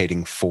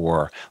advocating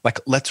for,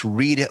 like, let's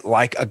read it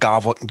like a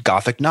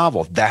Gothic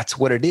novel. That's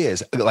what it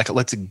is. Like,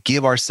 let's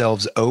give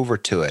ourselves over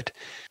to it.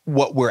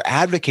 What we're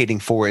advocating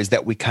for is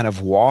that we kind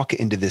of walk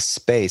into this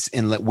space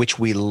in which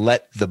we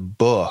let the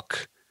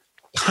book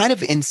kind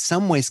of, in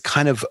some ways,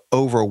 kind of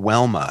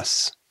overwhelm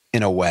us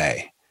in a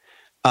way.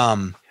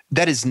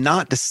 That is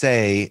not to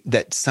say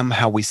that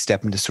somehow we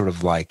step into sort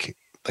of like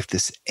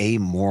this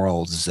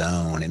amoral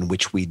zone in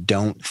which we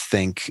don't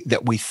think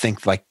that we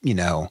think like, you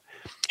know,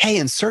 hey,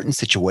 in certain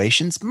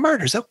situations,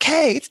 murder's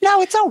okay.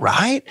 It's all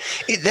right.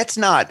 That's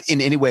not in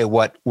any way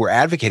what we're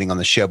advocating on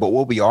the show. But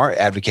what we are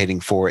advocating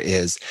for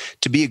is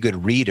to be a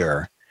good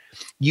reader,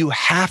 you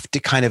have to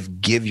kind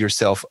of give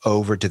yourself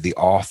over to the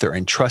author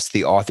and trust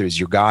the author as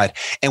your guide.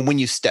 And when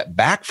you step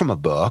back from a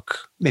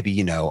book, maybe,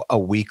 you know, a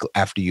week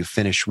after you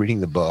finish reading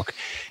the book,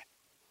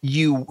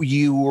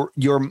 your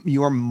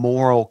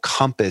moral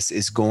compass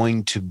is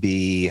going to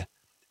be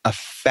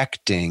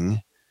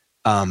affecting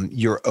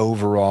your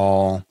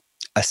overall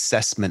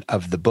assessment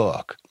of the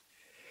book.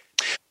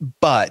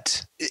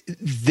 But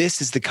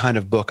this is the kind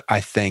of book,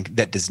 I think,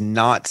 that does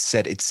not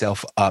set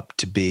itself up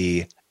to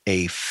be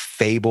a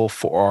fable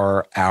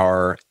for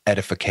our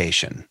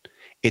edification.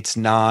 It's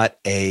not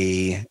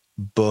a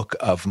book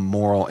of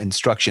moral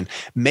instruction.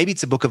 Maybe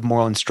it's a book of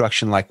moral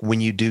instruction, like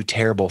when you do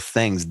terrible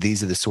things,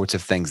 these are the sorts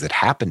of things that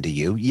happen to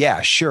you.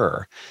 Yeah,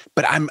 sure.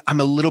 But I'm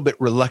a little bit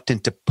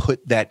reluctant to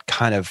put that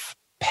kind of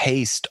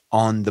paste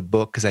on the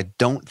book because I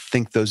don't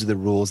think those are the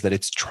rules that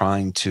it's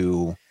trying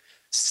to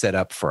set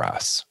up for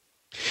us.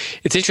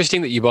 It's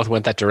interesting that you both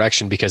went that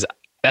direction because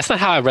that's not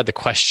how I read the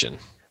question.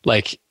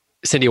 Like,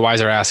 Cindy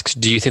Weiser asks,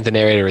 do you think the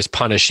narrator is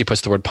punished? She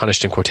puts the word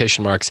punished in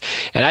quotation marks.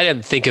 And I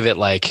didn't think of it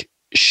like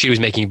she was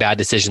making bad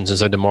decisions and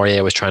so Du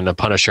Maurier was trying to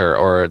punish her,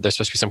 or there's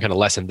supposed to be some kind of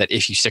lesson that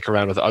if you stick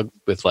around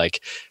with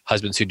like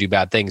husbands who do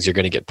bad things, you're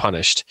going to get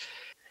punished.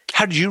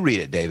 How did you read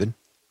it, David?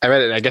 I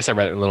read it in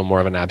a little more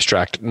of an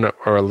abstract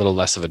or a little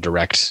less of a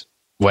direct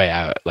way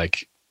out.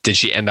 Like, did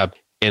she end up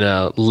in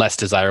a less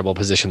desirable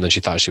position than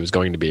she thought she was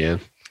going to be in?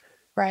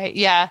 Right.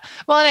 Yeah.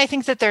 Well, and I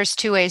think that there's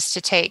two ways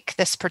to take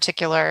this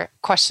particular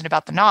question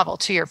about the novel.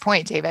 To your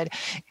point, David,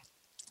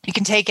 you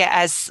can take it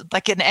as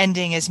like an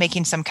ending is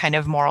making some kind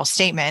of moral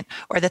statement,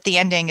 or that the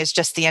ending is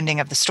just the ending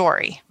of the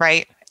story,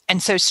 right?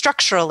 And so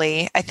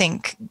structurally, I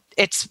think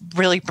it's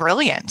really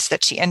brilliant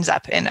that she ends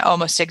up in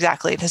almost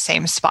exactly the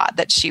same spot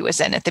that she was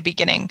in at the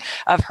beginning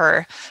of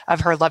her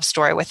love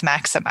story with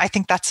Maxim. I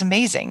think that's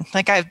amazing.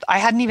 Like I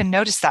hadn't even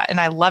noticed that, and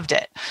I loved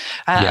it.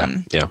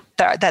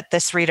 That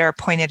this reader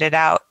pointed it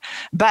out.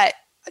 But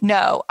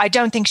no, I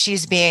don't think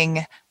she's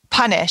being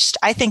punished.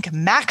 I think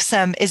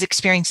Maxim is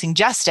experiencing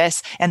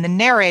justice, and the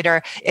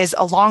narrator is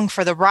along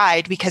for the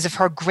ride because of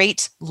her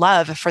great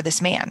love for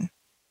this man.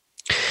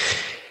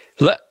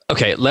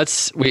 Okay,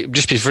 just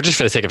for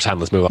the sake of time,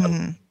 let's move on.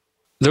 Mm-hmm.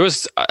 There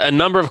was a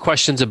number of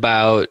questions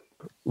about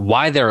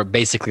why they're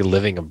basically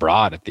living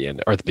abroad at the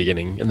end, or at the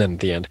beginning, and then at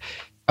the end.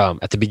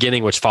 At the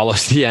beginning, which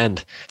follows the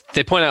end,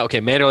 they point out, okay,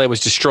 Manderley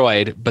was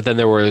destroyed, but then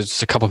there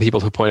was a couple of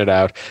people who pointed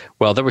out,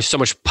 well, there was so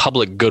much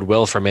public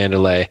goodwill for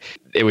Manderley.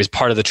 It was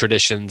part of the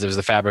traditions. It was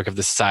the fabric of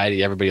the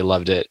society. Everybody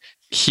loved it.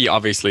 He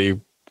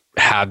obviously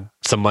had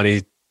some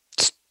money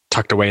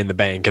tucked away in the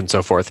bank and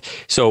so forth.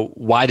 So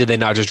why did they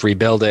not just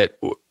rebuild it?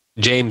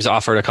 James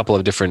offered a couple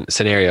of different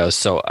scenarios.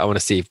 So I want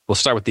to see, we'll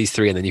start with these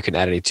three and then you can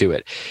add any to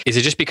it. Is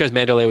it just because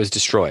Manderley was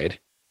destroyed?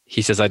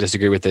 He says, I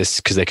disagree with this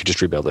because they could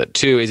just rebuild it.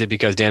 2, is it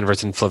because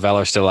Danvers and Flavel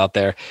are still out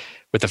there,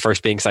 with the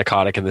first being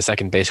psychotic and the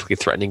second basically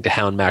threatening to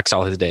hound Max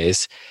all his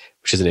days,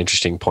 which is an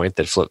interesting point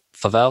that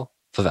Flavel,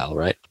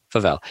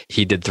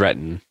 he did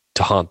threaten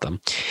to haunt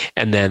them.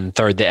 And then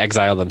 3rd, they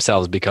exile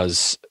themselves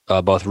because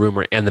both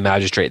Rumor and the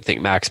magistrate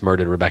think Max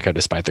murdered Rebecca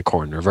despite the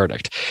coroner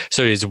verdict.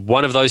 So is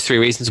one of those 3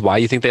 reasons why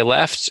you think they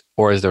left,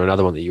 or is there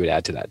another one that you would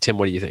add to that? Tim,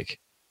 what do you think?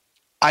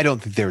 I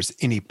don't think there's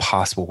any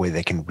possible way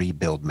they can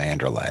rebuild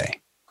Manderley.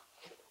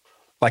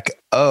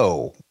 Like,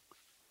 oh,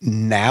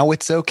 now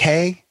it's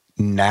okay.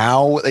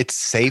 Now it's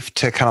safe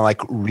to kind of like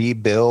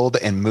rebuild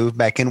and move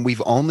back in.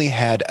 We've only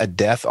had a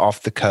death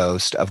off the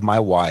coast of my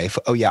wife.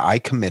 Oh yeah, I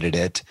committed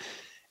it.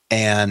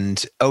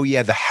 And oh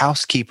yeah, the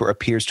housekeeper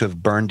appears to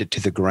have burned it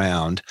to the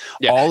ground.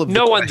 Yeah, all of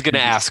no one's going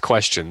to ask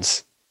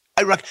questions.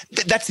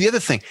 That's the other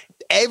thing.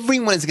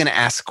 Everyone is going to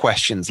ask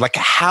questions like,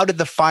 how did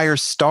the fire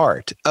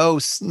start? Oh,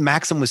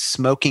 Maxim was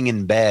smoking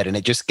in bed and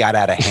it just got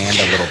out of hand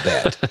a little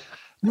bit.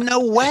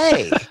 No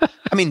way.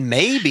 I mean,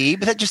 maybe,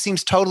 but that just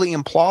seems totally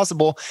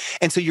implausible.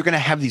 And so you're going to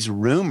have these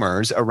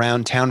rumors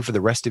around town for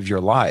the rest of your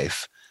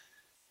life.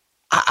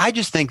 I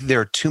just think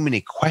there are too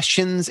many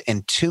questions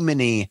and too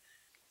many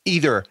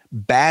either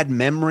bad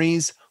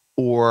memories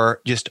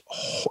or it's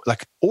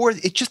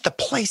just the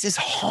place is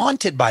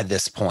haunted by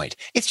this point.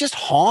 It's just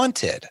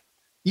haunted.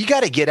 You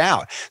got to get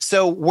out.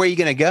 So where are you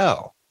going to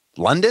go?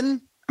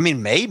 London? I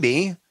mean,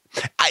 maybe.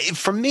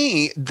 For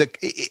me,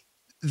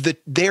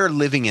 they're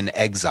living in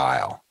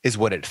exile is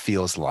what it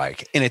feels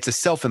like. And it's a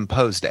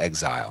self-imposed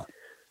exile.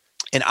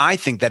 And I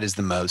think that is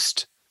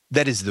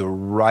the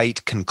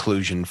right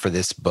conclusion for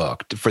this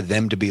book, for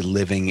them to be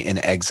living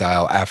in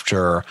exile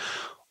after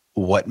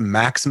what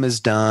Maxim has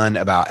done,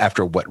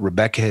 after what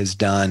Rebecca has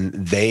done.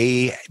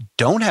 They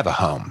don't have a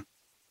home.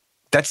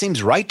 That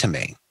seems right to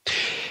me.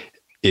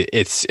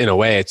 It's in a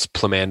way, it's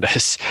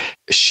Plamanda's.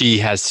 She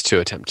has to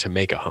attempt to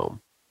make a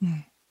home.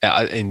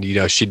 And,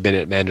 she'd been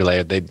at Manderley.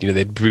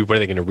 What are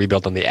they going to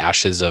rebuild on the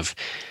ashes of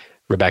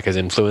Rebecca's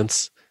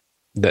influence?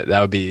 That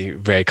would be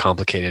very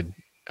complicated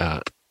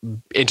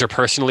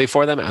interpersonally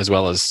for them, as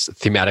well as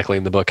thematically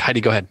in the book.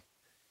 Heidi, go ahead.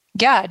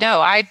 Yeah,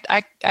 no, I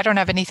don't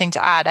have anything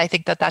to add. I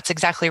think that that's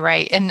exactly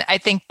right. And I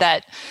think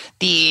that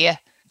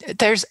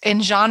there's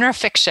in genre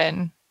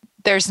fiction,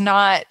 there's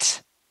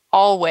not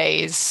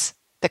always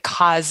the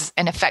cause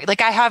and effect. Like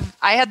I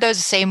had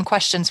those same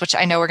questions, which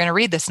I know we're going to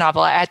read this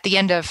novel at the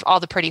end of All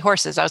the Pretty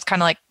Horses. I was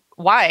kind of like,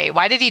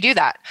 why did he do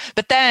that?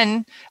 But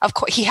then of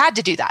course he had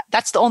to do that.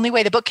 That's the only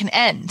way the book can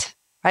end.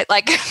 Right.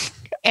 Like,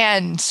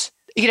 and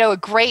a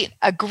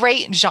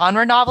great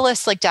genre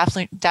novelist like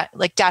Daphne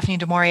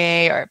du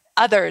Maurier or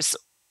others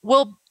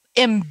will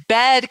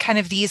embed kind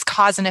of these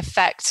cause and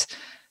effect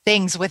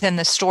things within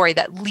the story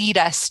that lead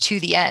us to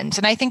the end.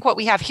 And I think what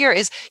we have here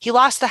is he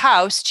lost the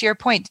house, to your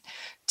point,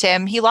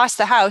 Tim. He lost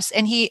the house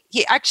and he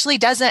actually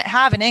doesn't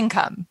have an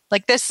income.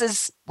 Like this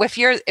is, if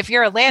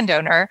you're a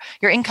landowner,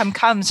 your income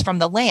comes from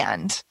the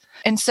land.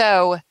 And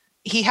so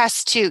he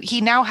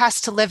now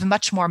has to live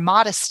much more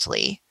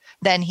modestly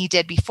than he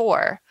did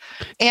before.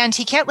 And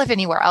he can't live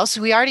anywhere else.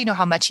 We already know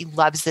how much he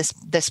loves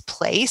this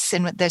place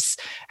and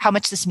how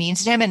much this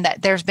means to him. And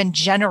that there's been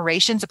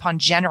generations upon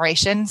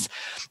generations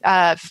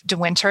of De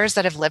Winters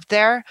that have lived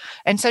there.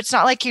 And so it's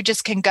not like you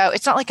just can go,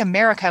 it's not like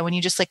America when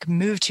you just like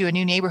move to a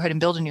new neighborhood and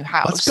build a new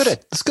house.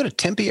 Let's go to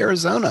Tempe,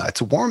 Arizona.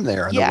 It's warm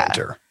there in the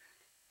winter.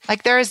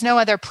 Like there is no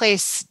other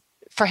place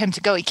for him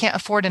to go. He can't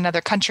afford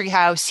another country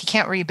house. He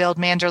can't rebuild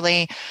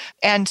Manderley.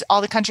 And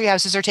all the country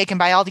houses are taken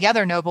by all the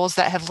other nobles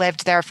that have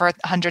lived there for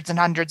hundreds and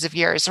hundreds of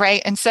years,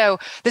 right? And so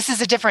this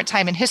is a different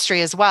time in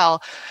history as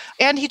well.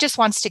 And he just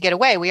wants to get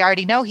away. We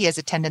already know he has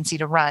a tendency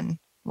to run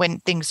when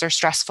things are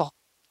stressful.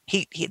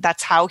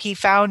 That's how he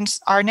found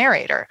our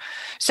narrator.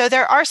 So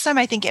there are some,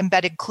 I think,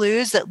 embedded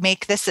clues that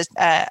make this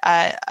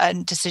a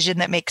decision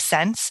that makes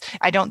sense.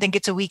 I don't think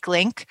it's a weak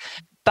link.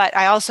 But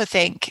I also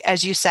think,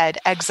 as you said,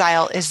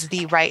 exile is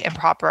the right and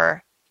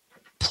proper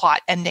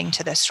plot ending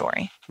to this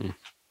story.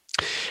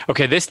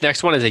 Okay, this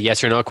next one is a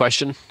yes or no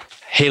question.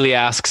 Haley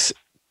asks,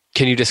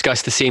 can you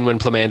discuss the scene when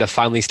Plamanda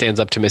finally stands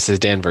up to Mrs.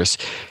 Danvers?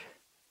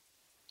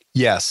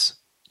 Yes.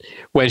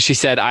 When she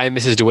said, I am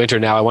Mrs. De Winter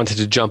now, I wanted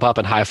to jump up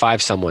and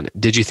high-five someone.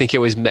 Did you think it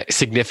was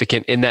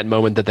significant in that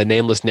moment that the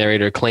nameless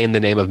narrator claimed the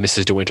name of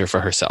Mrs. De Winter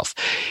for herself?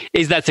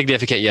 Is that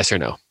significant, yes or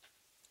no?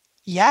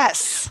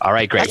 Yes. All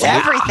right, great.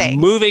 That's everything.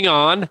 Moving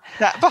on.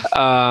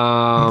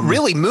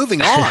 Really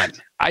moving on.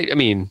 I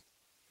mean,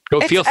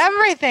 it's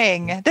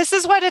everything. This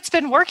is what it's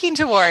been working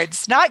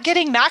towards, not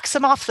getting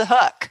Maxim off the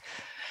hook.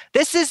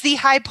 This is the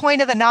high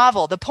point of the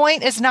novel. The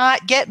point is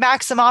not get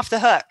Maxim off the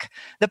hook.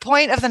 The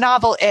point of the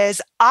novel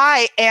is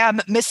I am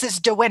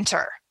Mrs. De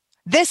Winter.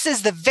 This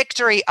is the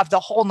victory of the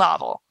whole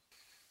novel.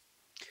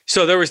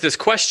 So there was this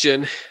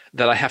question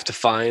that I have to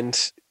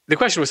find. The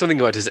question was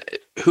something about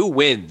who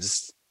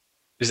wins?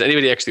 Does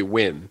anybody actually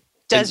win?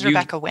 Does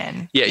Rebecca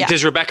win? Yeah,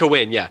 does Rebecca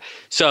win? Yeah.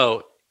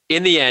 So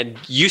in the end,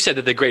 you said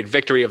that the great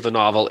victory of the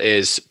novel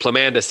is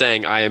Plamanda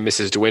saying, I am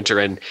Mrs. De Winter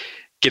and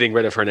getting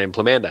rid of her name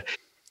Plamanda.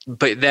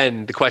 But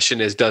then the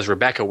question is, does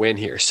Rebecca win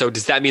here? So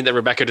does that mean that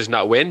Rebecca does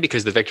not win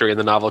because the victory in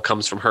the novel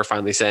comes from her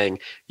finally saying,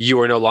 you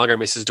are no longer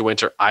Mrs. De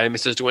Winter, I am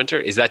Mrs. De Winter?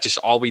 Is that just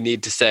all we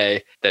need to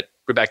say that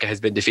Rebecca has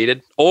been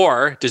defeated?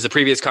 Or does the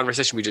previous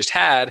conversation we just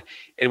had,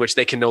 in which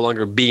they can no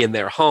longer be in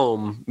their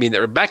home, mean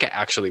that Rebecca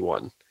actually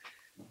won?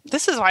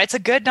 This is why it's a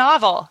good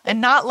novel and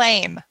not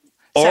lame.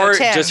 Or so,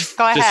 Tim, does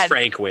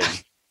Frank win?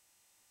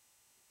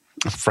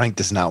 Frank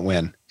does not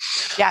win.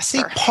 Yes, See,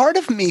 sir. part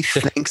of me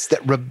thinks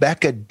that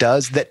Rebecca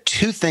does, that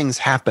two things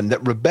happen,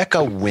 that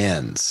Rebecca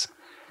wins.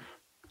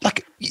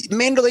 Like,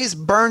 Manderley is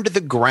burned to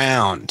the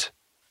ground.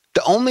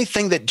 The only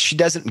thing that she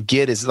doesn't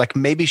get is like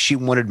maybe she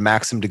wanted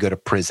Maxim to go to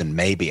prison.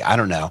 Maybe. I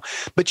don't know.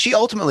 But she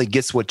ultimately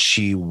gets what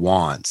she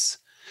wants.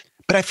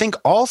 But I think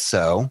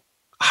also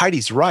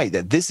Heidi's right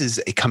that this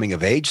is a coming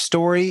of age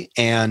story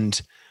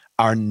and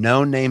our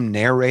no-name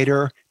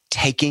narrator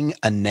taking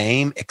a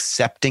name,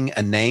 accepting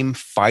a name,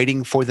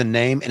 fighting for the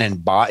name,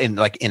 and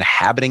like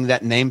inhabiting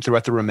that name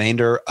throughout the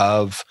remainder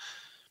of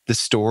the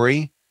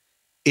story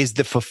is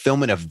the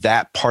fulfillment of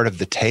that part of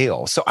the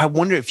tale. So I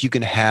wonder if you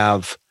can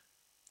have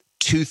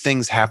two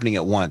things happening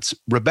at once.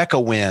 Rebecca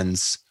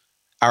wins,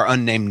 our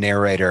unnamed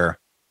narrator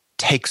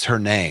takes her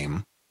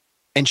name,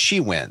 and she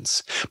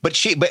wins.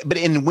 But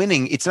in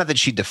winning, it's not that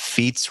she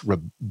defeats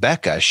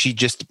Rebecca. She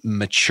just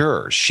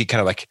matures. She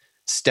kind of like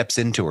steps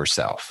into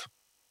herself.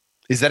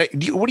 Is that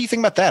what do you think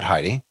about that,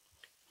 Heidi?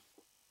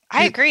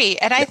 I agree.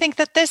 And I think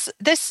that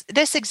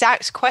this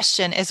exact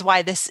question is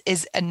why this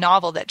is a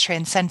novel that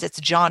transcends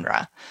its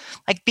genre.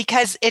 Like,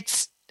 because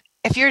if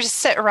you're to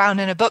sit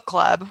around in a book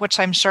club, which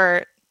I'm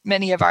sure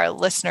many of our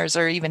listeners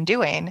are even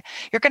doing,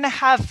 you're going to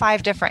have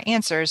 5 different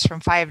answers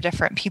from 5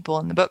 different people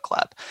in the book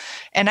club.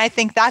 And I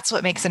think that's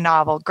what makes a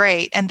novel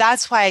great. And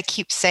that's why I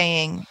keep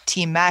saying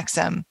Team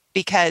Maxim,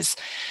 because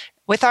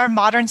with our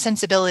modern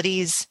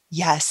sensibilities,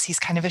 yes, he's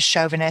kind of a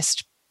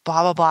chauvinist,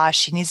 blah, blah, blah.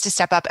 She needs to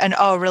step up. And,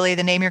 oh, really?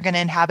 The name you're going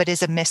to inhabit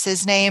is a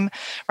Mrs. name,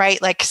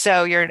 right? Like,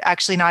 so you're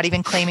actually not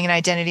even claiming an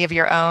identity of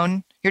your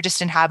own. You're just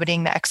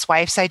inhabiting the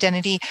ex-wife's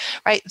identity,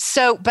 right?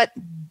 So,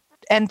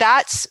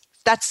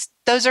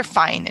 those are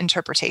fine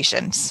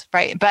interpretations,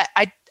 right? But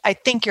I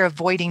think you're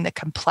avoiding the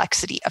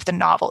complexity of the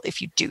novel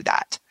if you do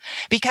that,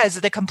 because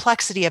the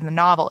complexity of the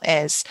novel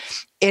is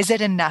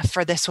it enough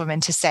for this woman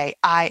to say,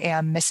 I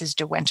am Mrs.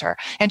 De Winter,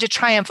 and to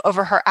triumph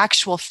over her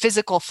actual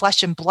physical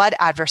flesh and blood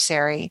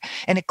adversary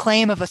in a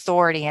claim of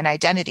authority and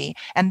identity?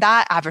 And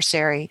that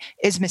adversary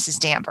is Mrs.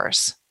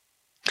 Danvers.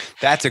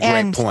 That's a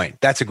great point.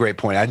 That's a great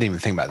point. I didn't even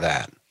think about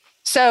that.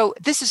 So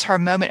this is her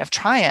moment of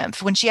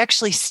triumph when she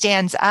actually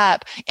stands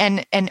up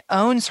and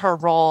owns her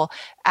role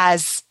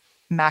as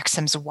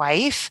Maxim's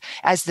wife,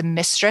 as the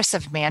mistress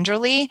of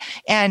Manderley,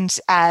 and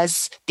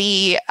as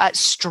the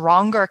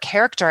stronger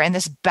character in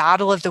this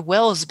battle of the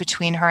wills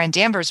between her and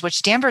Danvers,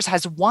 which Danvers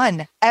has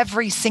won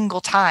every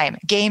single time,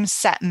 game,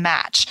 set,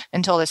 match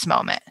until this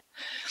moment.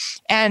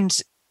 And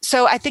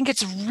so I think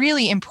it's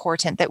really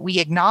important that we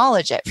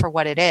acknowledge it for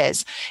what it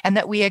is, and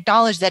that we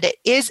acknowledge that it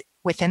is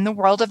within the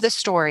world of the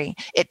story.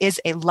 It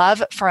is a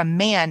love for a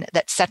man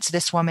that sets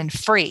this woman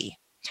free.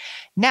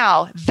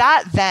 Now,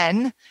 that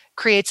then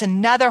creates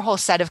another whole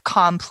set of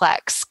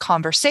complex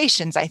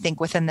conversations, I think,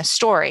 within the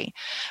story.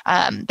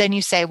 Then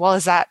you say, well,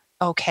 is that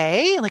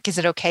okay? Like, is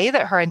it okay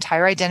that her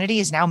entire identity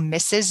is now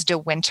Mrs. De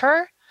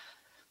Winter?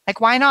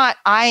 Like, why not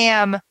I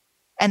am,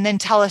 and then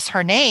tell us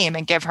her name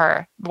and give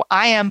her,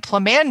 I am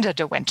Plamanda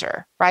De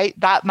Winter, right?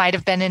 That might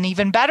have been an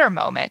even better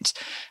moment.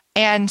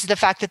 And the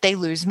fact that they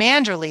lose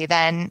Manderley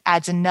then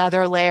adds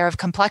another layer of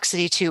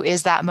complexity to,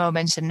 is that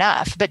moment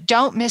enough? But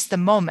don't miss the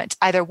moment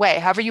either way.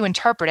 However you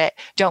interpret it,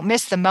 don't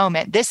miss the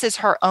moment. This is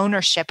her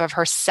ownership of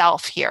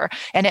herself here,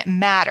 and it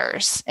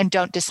matters, and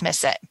don't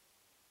dismiss it.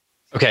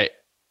 Okay.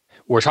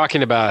 We're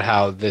talking about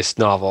how this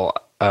novel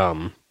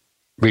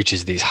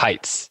reaches these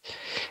heights.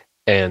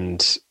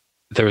 And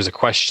there was a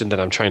question that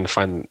I'm trying to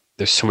find.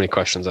 There's so many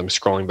questions. I'm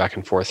scrolling back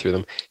and forth through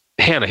them.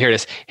 Hannah, here it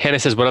is. Hannah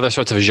says, what other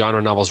sorts of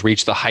genre novels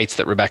reach the heights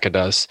that Rebecca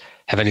does?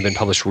 Have any been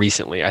published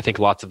recently? I think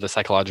lots of the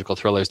psychological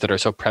thrillers that are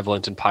so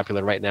prevalent and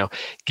popular right now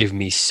give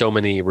me so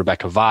many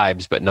Rebecca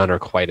vibes, but none are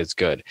quite as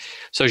good.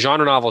 So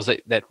genre novels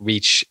that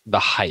reach the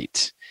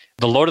height.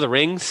 The Lord of the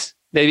Rings,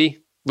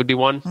 maybe, would be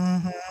one.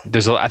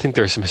 Mm-hmm. I think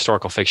there's some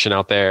historical fiction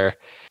out there.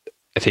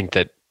 I think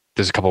that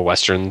there's a couple of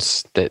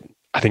Westerns that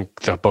I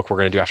think the book we're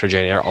going to do after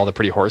Jane Eyre, All the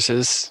Pretty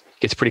Horses,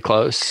 gets pretty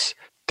close.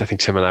 I think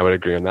Tim and I would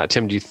agree on that.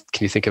 Tim, can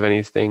you think of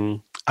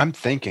anything? I'm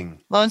thinking.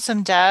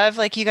 Lonesome Dove,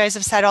 like you guys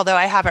have said, although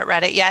I haven't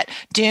read it yet.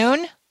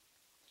 Dune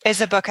is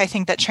a book I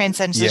think that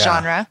transcends the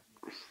genre.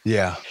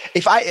 Yeah.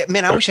 I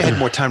wish I had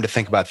more time to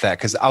think about that,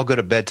 because I'll go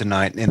to bed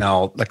tonight and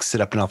I'll like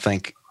sit up and I'll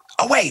think,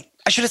 oh wait,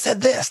 I should have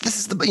said this. This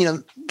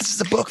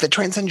is a book that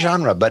transcends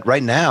genre. But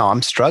right now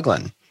I'm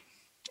struggling.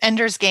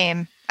 Ender's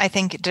Game, I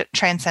think,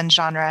 transcends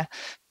genre.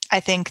 I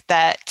think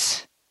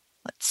that,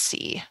 let's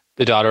see.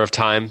 The Daughter of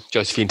Time,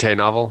 Josephine Tey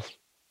novel.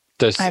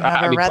 I've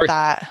never read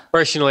that.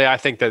 Personally, I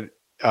think that,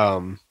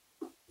 and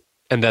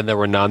then there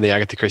were none. The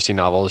Agatha Christie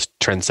novels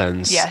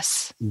transcends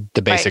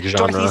the basic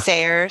genre. Dorothy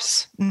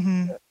Sayers.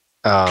 Mm-hmm.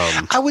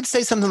 I would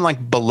say something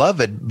like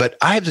Beloved, but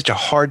I have such a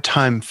hard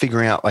time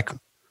figuring out like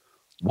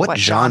what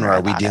genre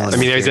are we dealing with? I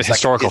mean, is it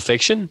historical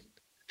fiction?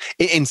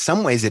 In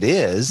some ways it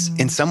is. Mm-hmm.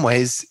 In some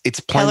ways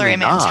it's plainly Hilary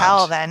not.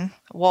 Mantel then.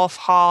 Wolf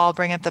Hall,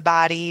 Bring Up the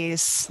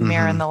Bodies,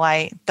 Mirror in the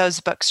Light. Those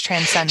books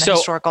transcend the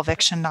historical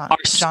fiction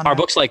genre. Are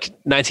books like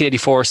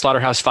 1984,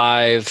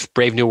 Slaughterhouse-Five,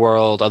 Brave New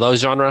World, are those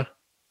genre?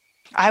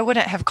 I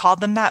wouldn't have called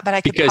them that, but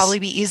I could probably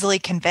be easily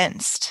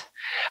convinced.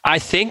 I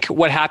think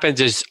what happens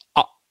is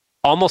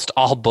almost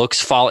all books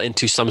fall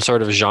into some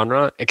sort of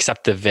genre,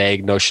 except the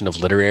vague notion of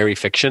literary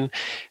fiction,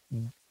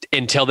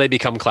 until they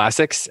become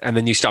classics, and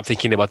then you stop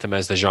thinking about them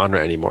as the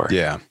genre anymore.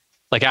 Yeah.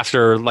 Like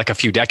after like a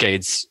few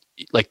decades,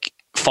 like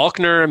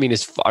Faulkner, I mean,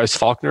 is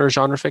Faulkner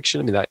genre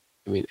fiction?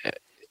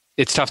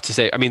 it's tough to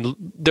say. I mean,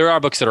 there are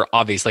books that are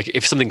obvious. Like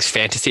if something's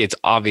fantasy, it's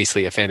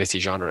obviously a fantasy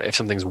genre. If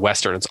something's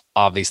Western, it's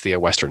obviously a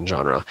Western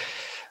genre.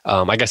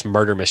 I guess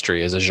murder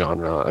mystery is a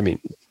genre. I mean,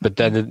 but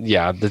then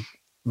the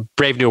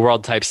Brave New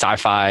World type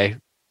sci-fi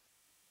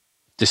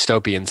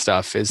dystopian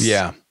stuff is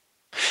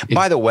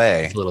By the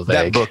way, that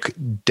vague. book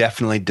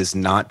definitely does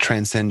not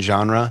transcend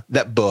genre.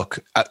 That book,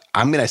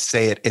 I'm going to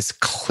say it as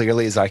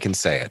clearly as I can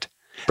say it.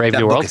 Brave That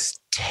New book World is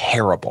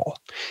terrible.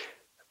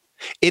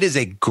 It is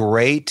a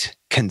great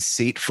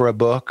conceit for a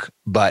book,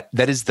 but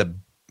that is the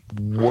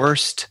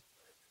worst.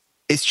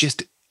 It's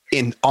just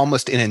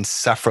almost an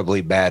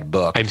insufferably bad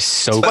book. I'm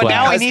so But glad.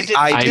 now we need to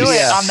do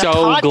it on the so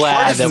podcast.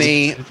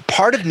 glad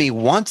Part of me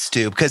wants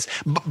to, because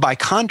by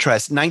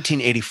contrast,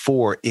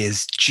 1984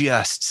 is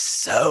just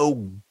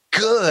so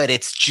good.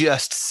 It's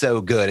just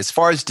so good. As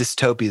far as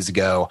dystopias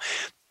go,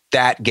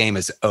 that game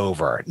is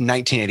over.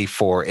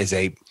 1984 is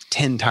a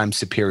 10 times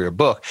superior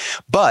book,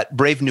 but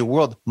Brave New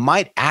World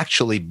might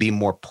actually be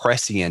more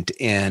prescient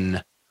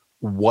in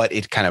what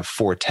it kind of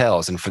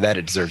foretells, and for that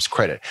it deserves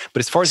credit. But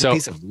as far as a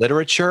piece of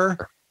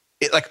literature,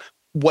 like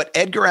what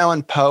Edgar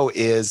Allan Poe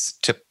is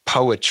to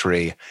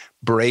poetry,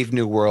 Brave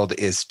New World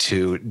is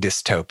to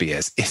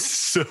dystopias. It's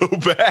so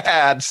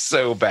bad,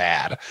 so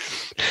bad.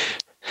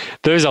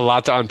 There's a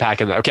lot to unpack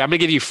in that. Okay, I'm going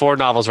to give you 4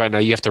 novels right now.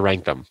 You have to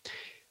rank them.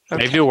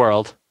 Okay. Brave New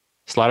World,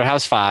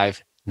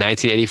 Slaughterhouse-Five,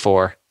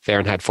 1984,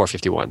 Fahrenheit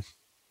 451.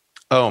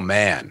 Oh,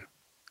 man.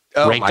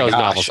 Rank those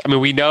novels. I mean,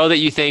 we know that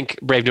you think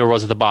Brave New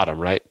World's at the bottom,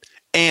 right?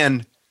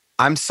 And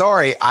I'm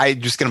sorry,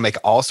 I'm just going to make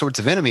all sorts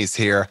of enemies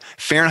here.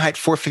 Fahrenheit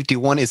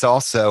 451 is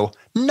also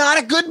not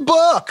a good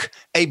book.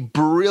 A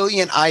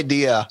brilliant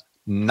idea,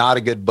 not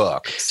a good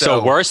book.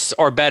 So worse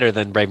or better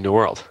than Brave New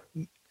World?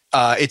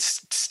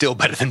 It's still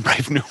better than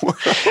Brave New World.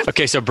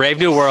 Okay, so Brave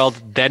New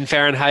World, then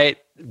Fahrenheit,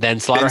 then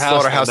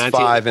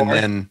Slaughterhouse-Five, and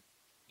then,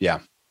 yeah.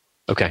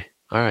 Okay,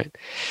 all right.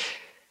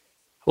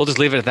 We'll just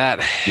leave it at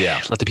that.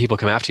 Yeah. Let the people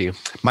come after you.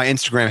 My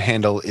Instagram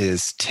handle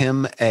is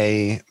Tim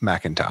A.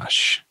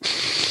 McIntosh.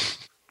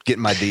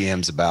 Getting my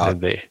DMs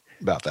about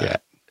that.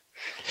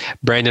 Yeah.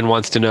 Brandon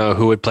wants to know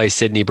who would play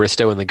Sydney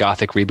Bristow in the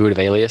Gothic reboot of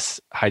Alias.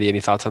 Heidi,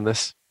 any thoughts on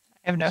this?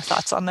 I have no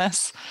thoughts on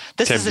this.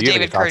 This Tim, is a do you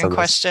have any David thoughts on Curtin this?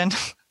 question.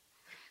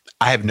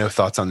 I have no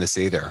thoughts on this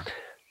either.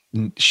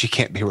 She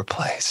can't be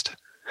replaced.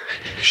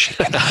 She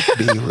cannot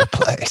be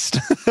replaced.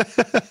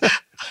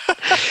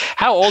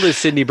 How old is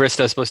Sydney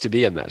Bristow supposed to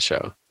be in that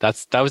show? That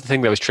was the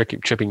thing that was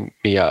tripping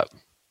me up.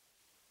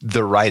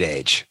 The right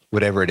age,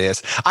 whatever it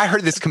is. I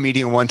heard this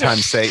comedian one time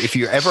say, if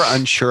you're ever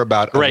unsure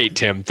about... Great,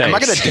 Tim. Thanks. Am I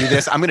going to do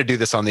this? I'm going to do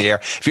this on the air.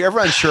 If you're ever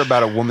unsure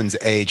about a woman's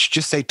age,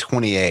 just say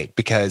 28,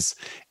 because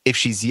if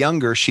she's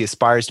younger, she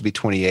aspires to be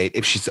 28.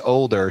 If she's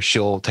older,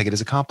 she'll take it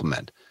as a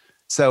compliment.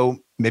 So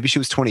maybe she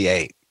was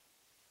 28.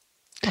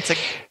 That's a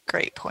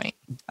great point.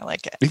 I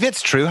like it. You think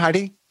that's true,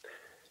 Heidi?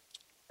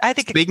 I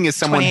think speaking as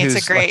someone 28 who's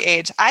is a great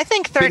age. I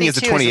think 32 is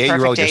a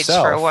perfect age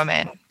for a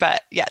woman.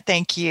 But yeah,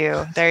 thank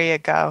you. There you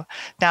go.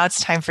 Now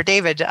it's time for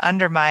David to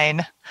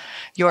undermine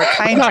your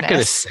kindness. I'm not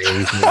going to say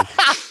anything.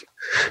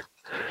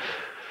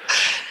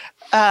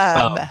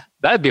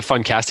 That'd be a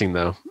fun casting,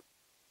 though.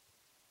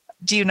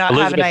 Do you not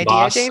have an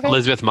idea, David?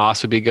 Elizabeth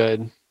Moss would be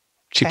good.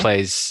 She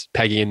plays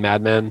Peggy in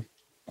Mad Men.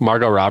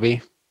 Margot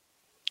Robbie,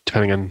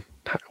 depending on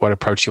what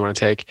approach you want to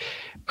take.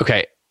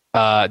 Okay.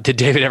 Did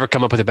David ever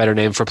come up with a better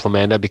name for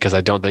Plamanda? Because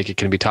I don't think it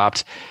can be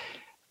topped.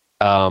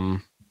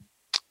 Mrs.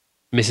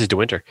 De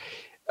Winter.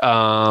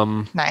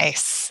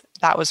 Nice.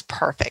 That was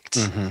perfect.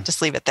 Mm-hmm.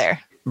 Just leave it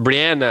there.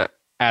 Brianna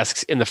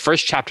asks, in the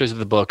first chapters of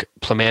the book,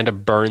 Plamanda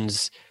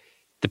burns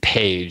the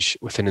page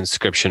with an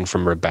inscription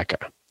from Rebecca.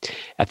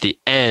 At the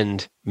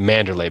end,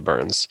 Manderley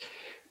burns.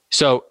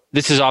 So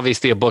this is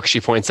obviously a book,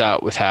 she points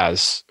out, which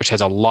has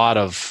a lot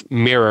of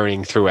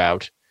mirroring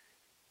throughout.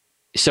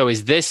 So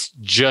is this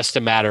just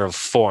a matter of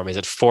form? Is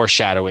it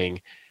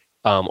foreshadowing?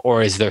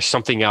 Or is there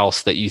something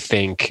else that you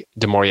think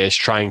du Maurier is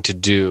trying to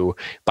do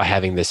by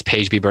having this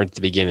page be burned at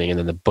the beginning and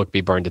then the book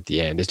be burned at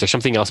the end? Is there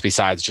something else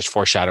besides just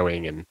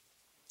foreshadowing and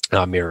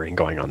mirroring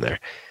going on there?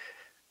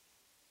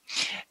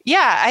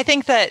 Yeah, I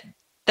think that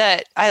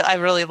I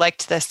really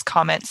liked this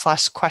comment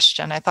 /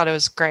 question. I thought it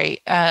was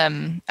great.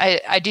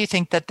 I do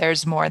think that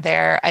there's more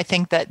there. I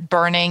think that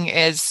burning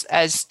is,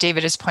 as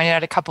David has pointed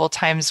out a couple of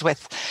times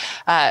with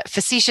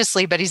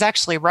facetiously, but he's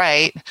actually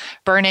right.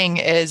 Burning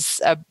is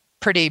a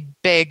pretty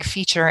big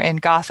feature in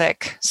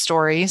Gothic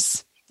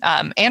stories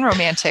and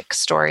romantic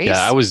stories.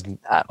 Yeah, I was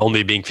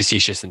only being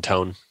facetious in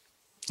tone.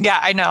 Yeah,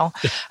 I know.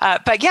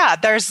 But yeah,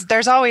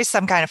 there's always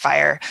some kind of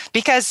fire,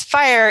 because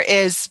fire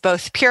is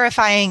both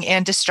purifying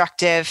and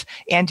destructive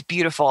and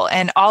beautiful.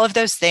 And all of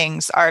those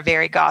things are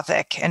very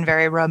Gothic and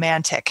very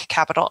romantic,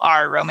 capital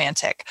R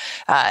romantic.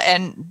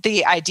 And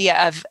the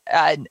idea of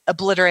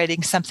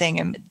obliterating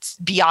something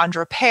beyond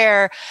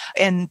repair,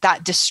 and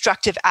that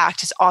destructive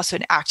act is also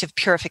an act of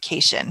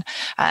purification.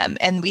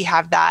 And we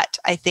have that,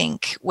 I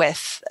think,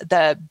 with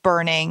the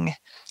burning,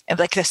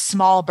 like the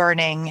small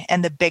burning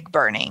and the big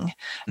burning.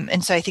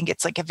 And so I think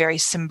it's like a very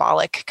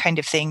symbolic kind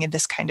of thing in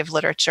this kind of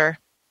literature.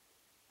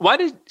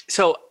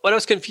 So what I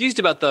was confused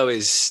about though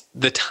is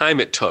the time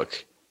it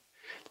took.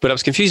 What I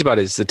was confused about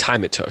is the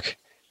time it took.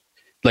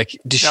 Like,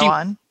 does Go she?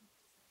 on.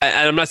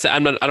 I don't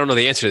know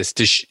the answer to this.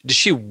 Does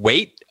she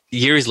wait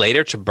years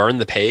later to burn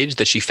the page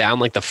that she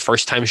found like the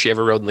first time she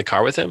ever rode in the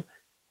car with him?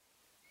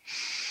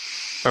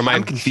 Or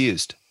I'm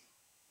confused.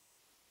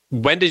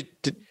 When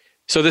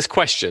so this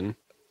question?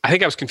 I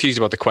think I was confused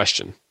about the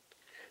question,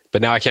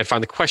 but now I can't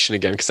find the question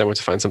again because I went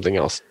to find something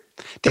else.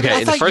 David,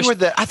 I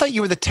thought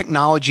you were the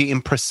technology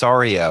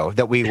impresario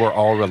that we were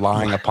all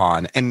relying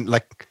upon, and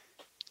like.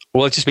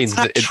 Well, it just means it's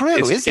not true,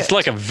 is it? It's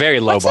like a very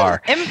low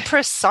bar. An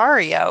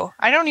impresario.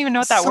 I don't even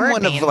know what that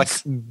word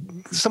means.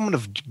 Someone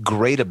of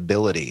great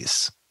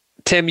abilities.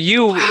 Tim,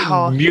 you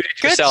muted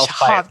yourself.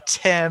 Good job,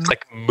 Tim.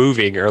 Like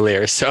moving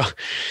earlier. So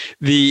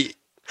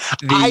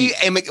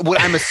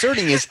what I'm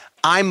asserting is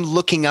I'm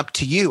looking up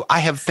to you. I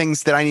have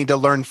things that I need to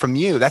learn from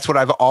you. That's what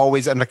I've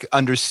always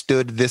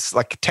understood this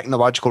like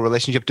technological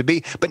relationship to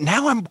be. But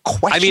now I'm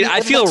questioning. I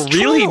feel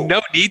really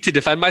no need to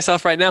defend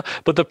myself right now.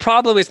 But the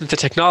problem isn't the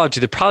technology.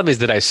 The problem is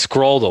that I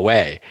scrolled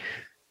away.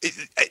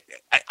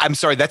 I'm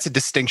sorry. That's a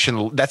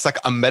distinction. That's like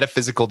a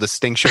metaphysical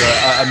distinction,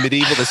 a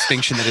medieval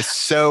distinction that is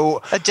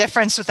so a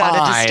difference without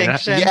a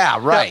distinction. Yeah,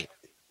 right.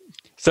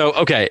 So,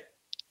 okay.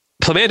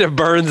 Plamanda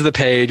burns the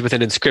page with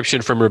an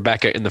inscription from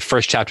Rebecca in the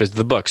first chapters of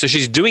the book. So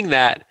she's doing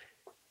that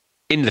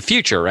in the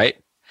future, right?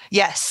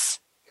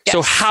 Yes.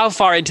 So how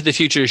far into the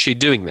future is she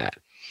doing that?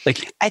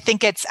 Like, I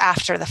think it's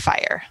after the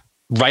fire.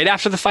 Right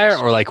after the fire,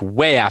 or like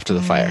way after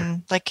the fire?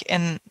 Like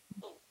in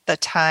the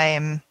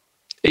time.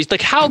 It's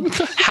like how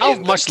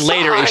much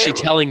later is she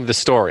telling the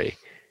story?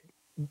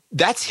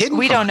 That's hidden.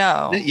 We don't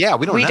know. Yeah,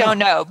 we don't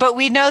know. But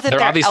we know that they're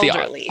obviously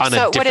elderly.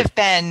 So it would have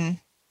been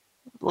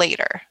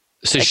later.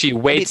 So she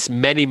waits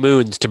many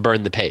moons to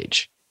burn the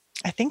page.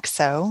 I think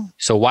so.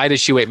 So why does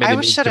she wait many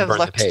moons to burn the page? I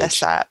should have looked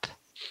this up.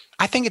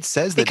 I think it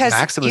says that because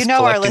Maxim is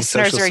our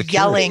listeners are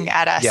yelling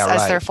at us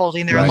as they're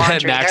folding their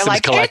laundry. Maxim's they're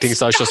like, collecting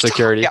Social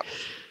Security. Yep.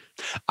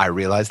 I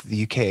realize that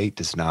the UK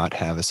does not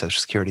have a Social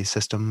Security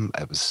system.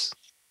 It was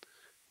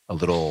a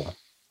little.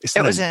 It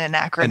was an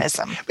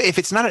anachronism. If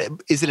it's not,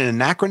 is it an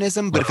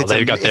anachronism? But if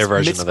they've got their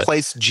version of it.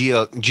 Misplaced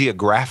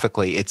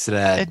geographically, it's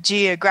a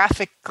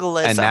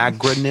geographicalism.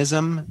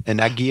 Anachronism,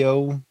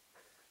 anagio.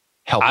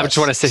 Help I us. just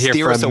want to sit here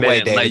Steer for a us minute away,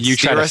 and let David. you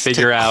try to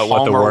figure out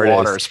what the calmer word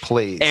waters, is.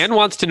 Please. Anne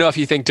wants to know if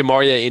you think du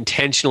Maurier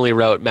intentionally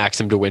wrote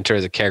Maxim de Winter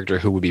as a character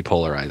who would be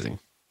polarizing.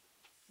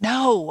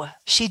 No,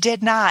 she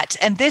did not.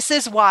 And this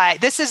is why.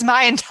 This is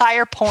my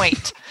entire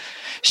point.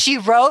 She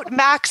wrote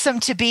Maxim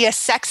to be a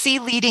sexy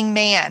leading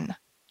man.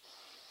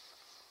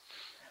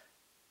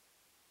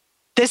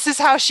 This is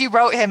how she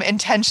wrote him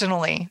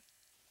intentionally.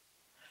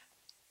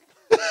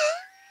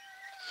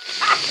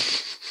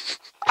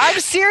 I'm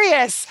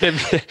serious.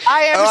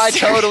 I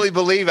totally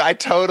believe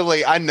it.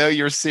 I know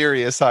you're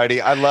serious,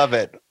 Heidi. I love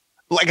it.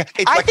 I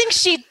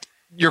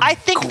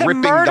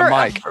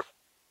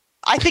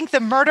think the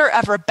murder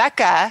of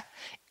Rebecca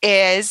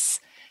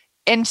is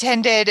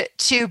intended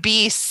to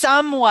be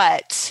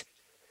somewhat,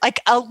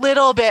 like a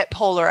little bit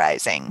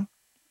polarizing.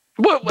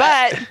 What?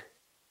 But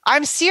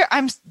I'm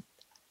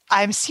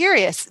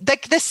serious.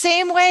 Like the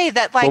same way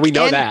that, like, well, we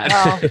know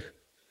that.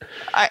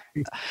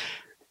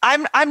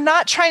 I'm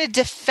not trying to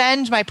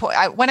defend my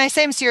point. When I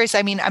say I'm serious,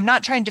 I mean I'm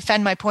not trying to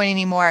defend my point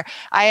anymore.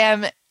 I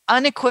am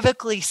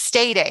unequivocally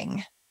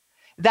stating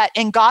that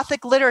in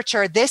Gothic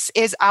literature, this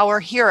is our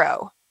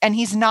hero, and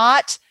he's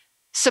not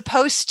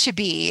supposed to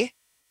be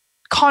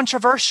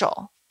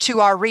controversial to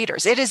our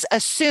readers. It is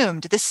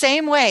assumed the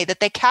same way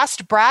that they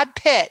cast Brad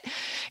Pitt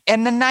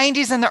in the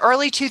 90s and the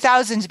early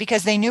 2000s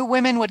because they knew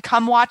women would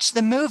come watch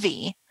the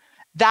movie.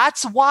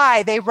 That's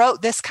why they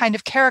wrote this kind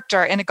of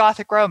character in a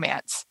Gothic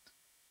romance.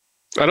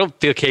 I don't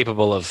feel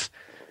capable of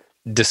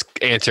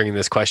answering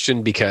this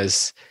question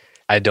because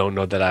I don't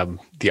know that I'm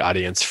the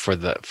audience for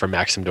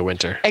Maxim de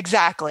Winter.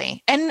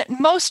 Exactly. And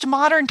most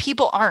modern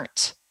people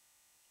aren't.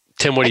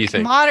 Tim, what do you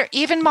think?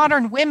 Even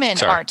modern women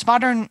aren't.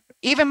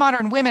 Even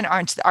modern women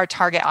aren't our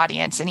target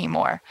audience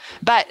anymore.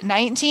 But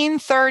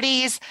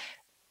 1930s,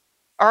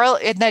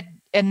 early in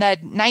the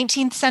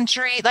 19th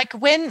century, like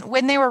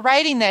when they were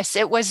writing this,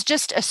 it was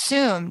just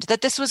assumed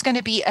that this was going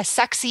to be a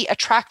sexy,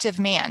 attractive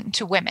man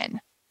to women.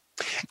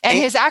 And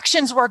his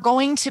actions were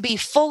going to be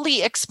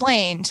fully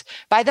explained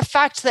by the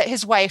fact that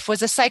his wife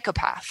was a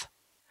psychopath.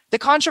 The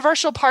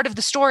controversial part of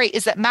the story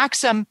is that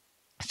Maxim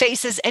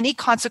faces any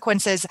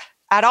consequences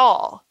at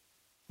all.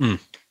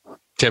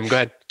 Tim, go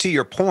ahead. To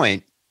your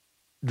point,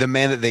 the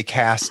man that they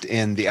cast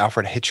in the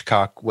Alfred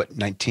Hitchcock,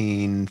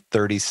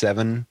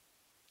 1937,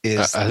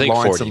 is I think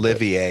Laurence 40,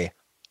 Olivier.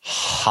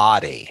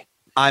 Hottie.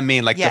 I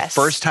mean, like the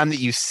first time that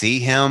you see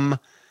him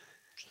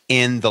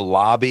in the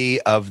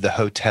lobby of the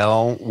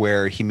hotel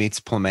where he meets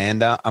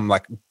Plamanda, I'm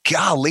like,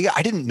 golly,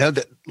 I didn't know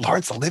that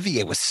Laurence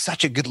Olivier was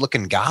such a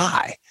good-looking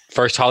guy.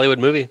 First Hollywood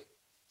movie.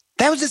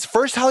 That was his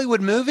first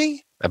Hollywood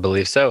movie? I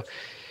believe so.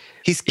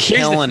 He's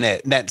killing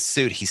it. That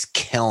suit, he's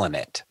killing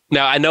it.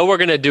 Now, I know we're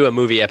going to do a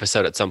movie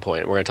episode at some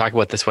point. We're going to talk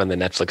about this one, the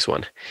Netflix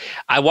one.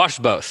 I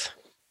watched both.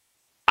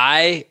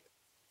 I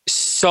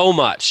so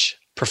much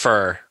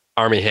prefer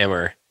Armie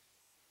Hammer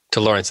to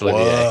Laurence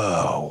Olivier.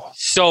 Whoa.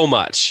 So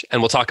much.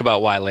 And we'll talk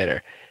about why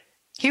later.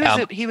 He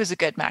was a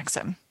good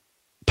Maxim.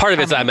 Part of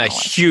it's Armie I'm a Hammer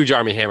was. huge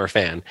Armie Hammer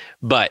fan,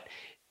 but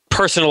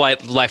personal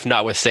life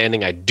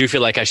notwithstanding, I do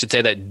feel like I should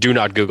say that do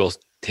not Google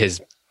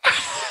his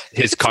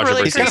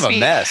controversy. He's kind of a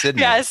mess, isn't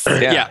Yes.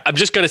 he? Yeah, I'm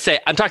just going to say,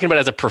 I'm talking about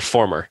as a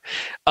performer.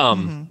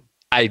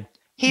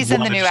 He's in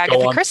the wanna new just go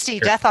Agatha on- Christie,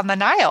 Death on the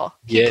Nile.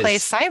 He He is.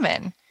 plays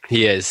Simon.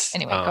 He is.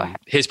 Anyway, go ahead.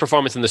 His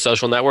performance in The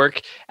Social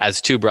Network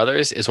as two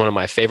brothers is one of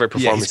my favorite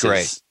Yeah, he's performances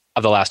great.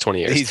 of the last 20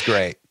 years. He's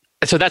great.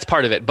 So that's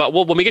part of it. But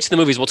when we get to the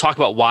movies, we'll talk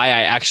about why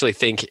I actually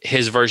think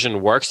his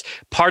version works.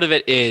 Part of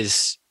it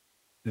is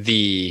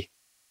the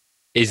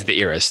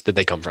eras that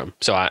they come from.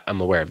 So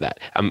I'm aware of that.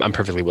 I'm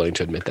perfectly willing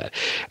to admit that.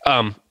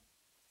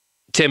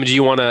 Tim,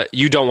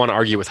 you don't want to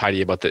argue with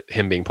Heidi about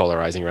him being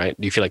polarizing, right?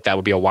 Do you feel like that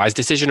would be a wise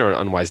decision or an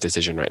unwise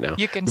decision right now?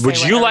 You can Would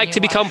say you whatever like you to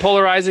want. become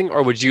polarizing,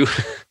 or would you?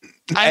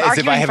 I'm As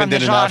if I arguing haven't from the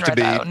done enough genre, to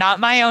be- though, not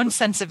my own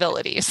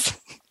sensibilities.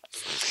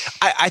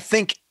 I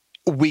think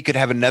we could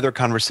have another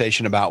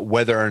conversation about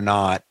whether or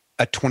not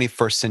a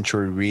 21st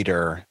century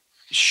reader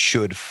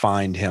should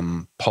find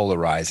him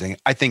polarizing.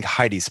 I think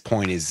Heidi's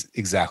point is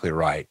exactly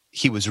right.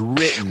 He was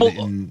written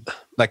in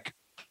like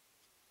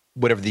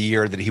whatever the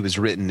year that he was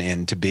written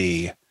in to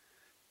be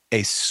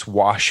a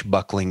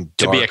swashbuckling,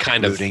 To be a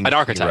kind of dark-brooding an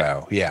archetype.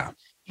 hero. Yeah.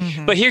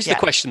 Mhm. But here's the Yeah.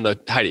 question, though,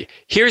 Heidi.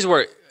 Here's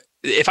where,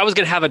 if I was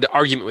going to have an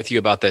argument with you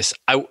about this,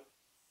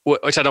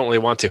 which I don't really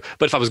want to,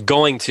 but if I was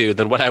going to,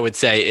 then what I would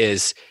say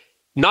is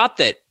not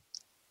that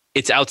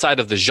it's outside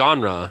of the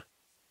genre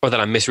or that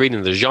I'm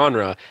misreading the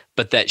genre,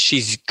 but that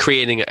she's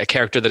creating a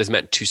character that is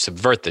meant to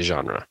subvert the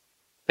genre.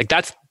 Like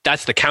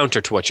that's the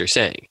counter to what you're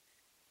saying.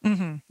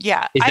 Mhm.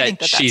 Yeah, Is I that think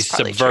that's she's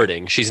probably true.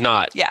 subverting. She's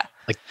not. Yeah.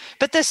 Like-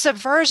 But the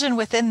subversion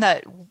within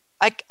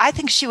I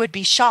think she would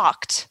be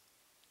shocked.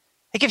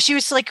 Like if she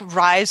was to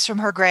rise from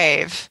her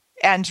grave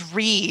and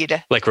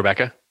read. Like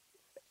Rebecca.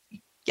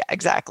 Yeah,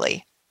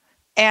 exactly.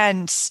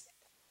 And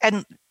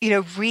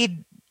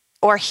read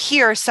or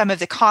hear some of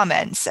the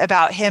comments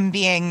about him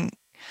being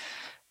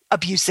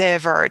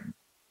abusive or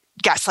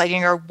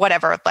gaslighting or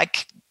whatever.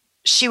 Like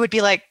she would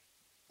be like,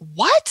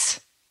 what?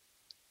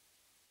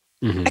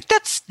 Mhm. Like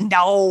that's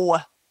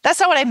not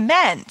what I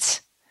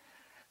meant.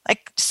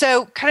 Like,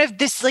 so kind of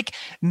this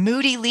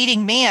moody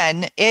leading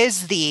man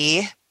is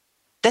the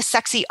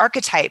sexy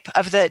archetype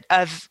of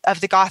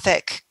the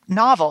Gothic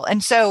novel.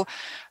 And so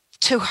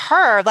to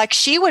her,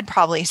 she would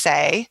probably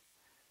say,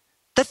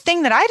 the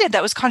thing that I did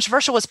that was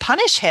controversial was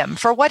punish him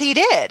for what he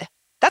did.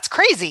 That's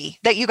crazy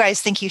that you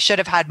guys think he should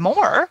have had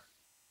more.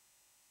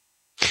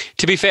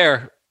 To be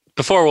fair,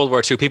 before World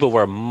War II, people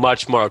were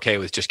much more okay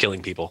with just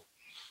killing people.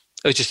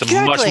 It was just a much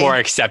Exactly. more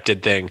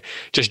accepted thing,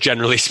 just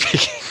generally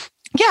speaking.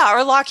 Yeah,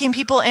 or locking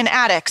people in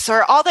attics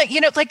or all that,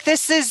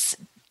 this is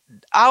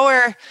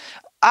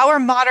our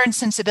modern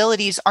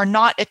sensibilities are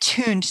not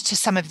attuned to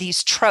some of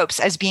these tropes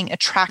as being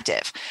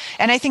attractive.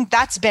 And I think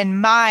that's been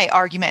my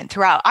argument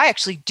throughout. I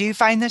actually do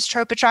find this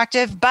trope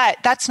attractive, but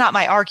that's not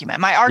my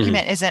argument. My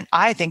argument isn't,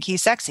 I think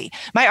he's sexy.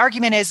 My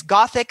argument is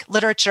Gothic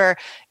literature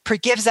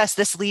gives us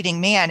this leading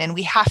man, and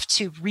we have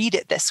to read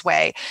it this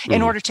way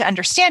in order to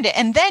understand it.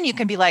 And then you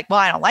can be like, well,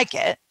 I don't like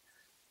it.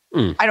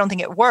 I don't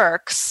think it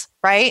works,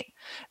 right?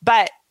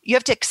 But you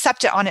have to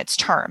accept it on its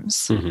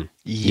terms. Mhm.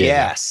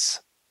 Yes.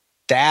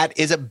 That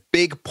is a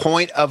big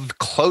point of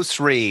close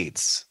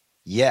reads.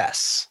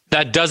 Yes.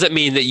 That doesn't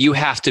mean that you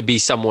have to be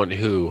someone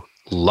who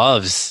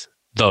loves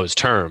those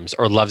terms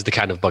or loves the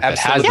kind of book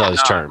Absolutely that has those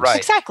not, terms. right.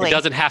 Exactly. It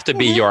doesn't have to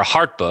be your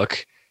heart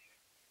book,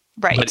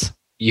 Right. but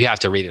you have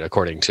to read it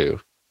according to.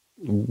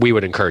 We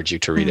would encourage you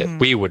to read it.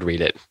 We would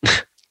read it.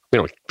 We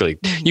don't really.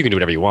 You can do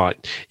whatever you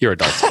want. You're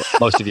adults,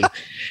 most of you.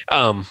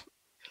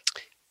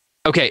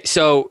 Okay,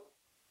 so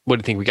what do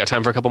you think? We got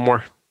time for a couple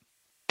more?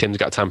 Tim's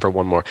got time for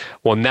one more.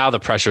 Well, now the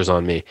pressure's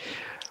on me.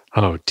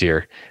 Oh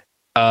dear.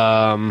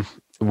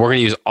 We're going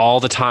to use all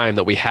the time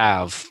that we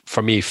have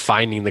for me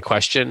finding the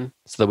question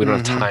so that we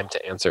don't have time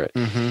to answer it.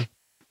 Mm-hmm.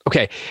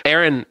 Okay.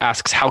 Aaron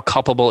asks, how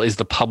culpable is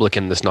the public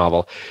in this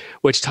novel?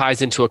 Which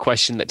ties into a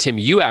question that, Tim,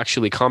 you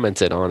actually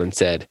commented on and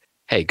said,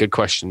 hey, good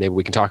question. Maybe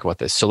we can talk about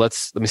this. So let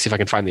me see if I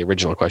can find the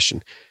original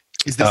question.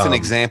 Is this an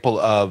example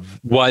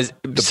of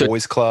the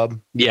boys club?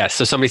 Yes.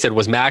 So somebody said,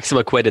 was Maxim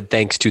acquitted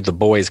thanks to the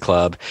boys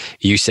club?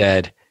 You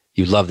said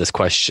you love this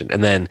question.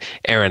 And then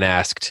Aaron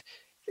asked,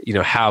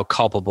 how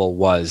culpable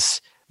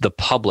was the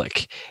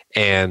public?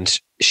 And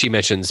she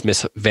mentions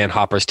Miss Van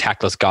Hopper's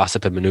tactless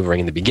gossip and maneuvering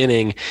in the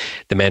beginning,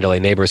 the Mandalay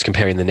neighbors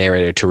comparing the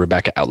narrator to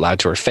Rebecca out loud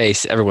to her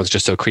face. Everyone's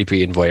just so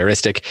creepy and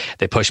voyeuristic.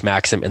 They push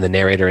Maxim and the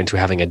narrator into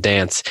having a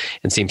dance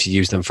and seem to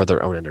use them for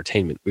their own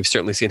entertainment. We've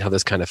certainly seen how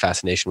this kind of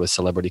fascination with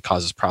celebrity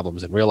causes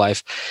problems in real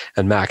life,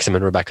 and Maxim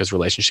and Rebecca's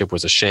relationship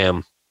was a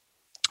sham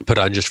put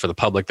on just for the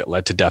public that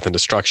led to death and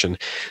destruction.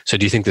 So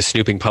do you think the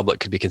snooping public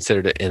could be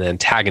considered an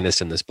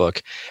antagonist in this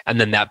book? And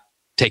then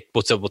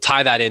we'll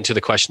tie that into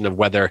the question of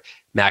whether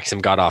Maxim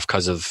got off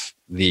because of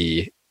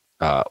the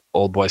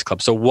old boys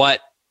club. So what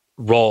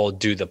role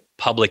do the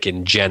public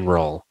in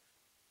general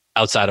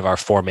outside of our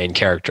four main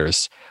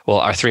characters, well,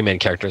 our three main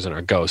characters and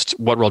our ghost,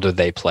 what role do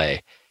they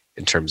play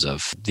in terms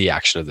of the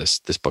action of this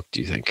book,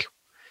 do you think?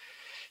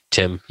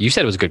 Tim, you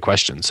said it was a good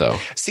question. So,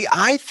 see,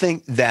 I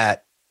think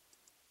that,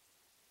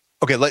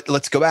 okay,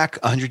 let's go back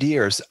 100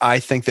 years. I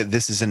think that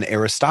this is an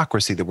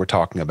aristocracy that we're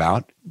talking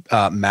about.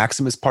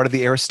 Maxim is part of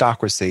the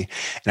aristocracy.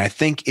 And I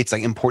think it's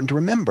like important to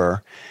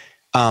remember,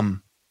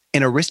 in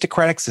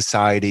aristocratic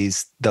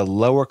societies, the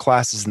lower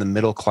classes and the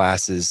middle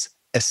classes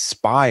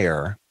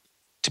aspire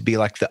to be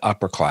like the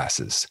upper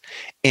classes.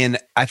 And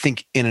I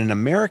think in an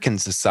American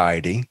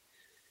society,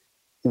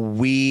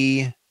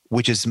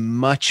 which is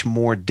much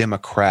more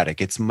democratic,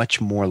 it's much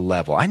more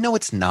level. I know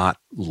it's not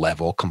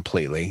level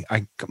completely.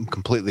 I'm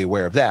completely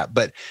aware of that.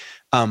 But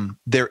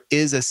there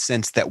is a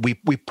sense that we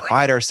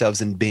pride ourselves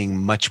in being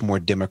much more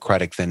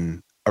democratic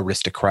than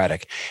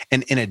aristocratic.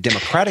 And in a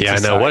democratic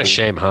society, I know. What a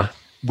shame, huh?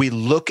 We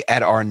look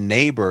at our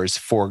neighbors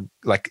for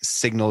like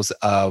signals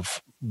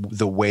of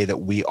the way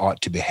that we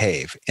ought to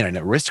behave. In an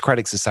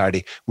aristocratic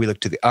society, we look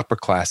to the upper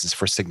classes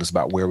for signals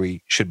about where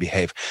we should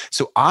behave.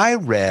 So I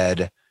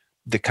read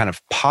the kind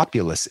of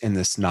populace in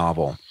this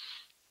novel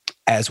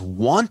as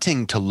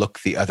wanting to look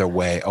the other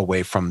way,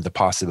 away from the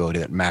possibility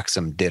that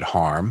Maxim did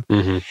harm.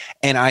 Mm-hmm.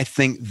 And I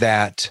think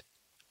that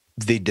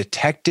the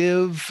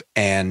detective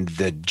and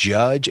the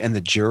judge and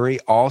the jury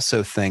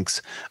also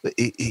thinks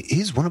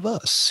he's one of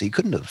us. He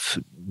couldn't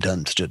have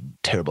done such a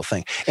terrible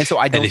thing. And so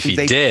I don't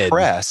think they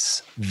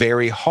press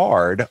very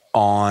hard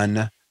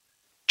on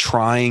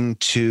trying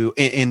to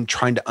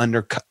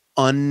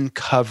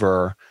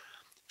uncover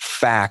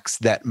facts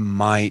that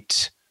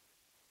might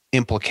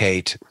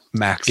implicate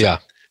Maxim. Yeah.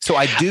 So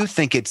I do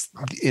think it's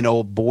an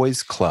old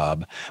boys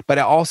club, but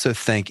I also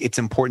think it's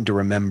important to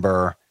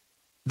remember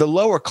the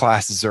lower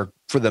classes are,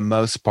 for the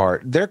most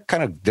part, they're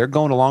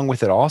going along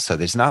with it also.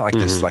 There's not like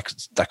this like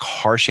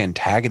harsh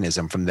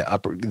antagonism from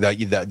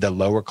the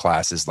lower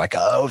classes, like,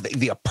 oh,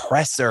 the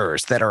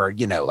oppressors that are,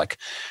 like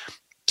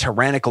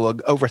tyrannical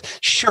over.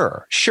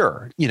 Sure.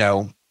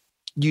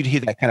 You'd hear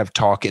that kind of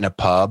talk in a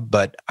pub,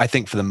 but I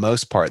think for the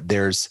most part,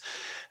 there's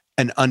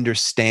an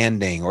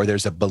understanding or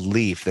there's a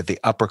belief that the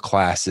upper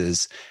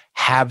classes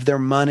have their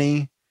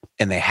money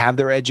and they have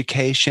their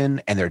education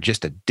and they're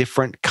just a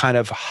different kind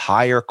of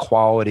higher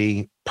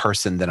quality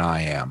person than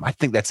I am. I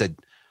think that's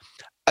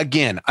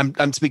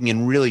I'm speaking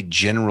in really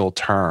general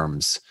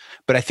terms,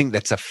 but I think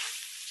that's a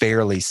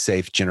fairly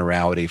safe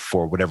generality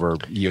for whatever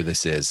year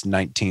this is,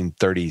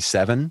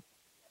 1937.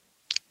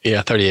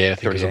 Yeah, 38, I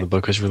think is when the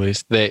book was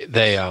released. There's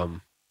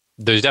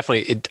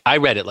definitely, I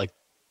read it like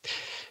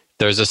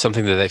there's just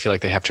something that they feel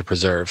like they have to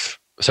preserve.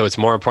 So it's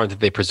more important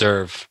that they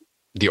preserve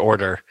the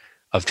order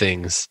of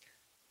things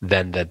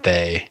than that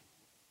they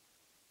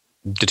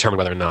determine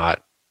whether or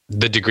not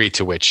the degree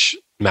to which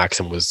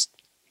Maxim was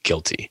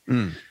guilty.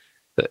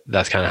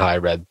 That's kind of how I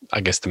read,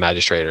 I guess, the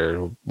magistrate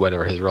or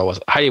whatever his role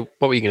was. Heidi,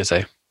 what were you going to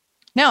say?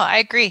 No, I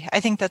agree. I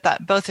think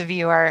that both of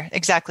you are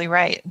exactly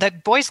right. The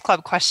boys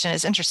club question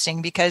is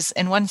interesting because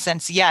in one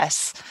sense,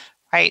 yes,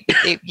 right?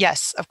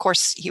 Yes, of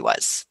course he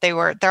was.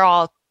 They're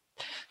all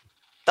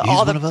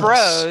the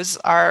bros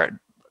are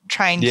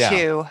trying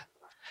to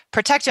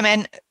protect him,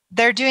 and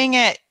they're doing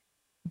it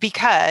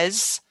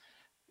because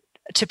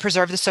to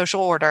preserve the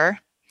social order,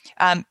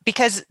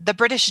 because the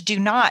British do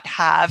not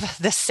have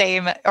the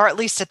same, or at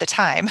least at the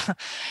time,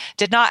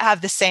 did not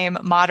have the same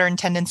modern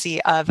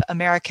tendency of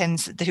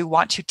Americans who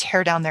want to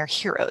tear down their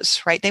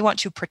heroes, right? They want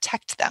to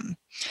protect them.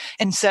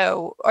 And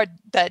so, or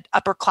the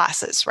upper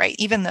classes, right?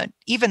 Even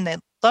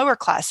the lower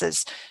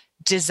classes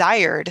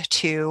desired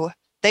to,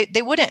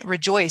 they wouldn't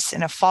rejoice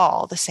in a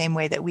fall the same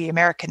way that we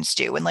Americans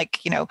do. And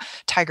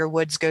Tiger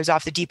Woods goes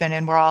off the deep end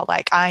and we're all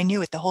like, I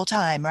knew it the whole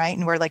time, right?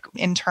 And we're like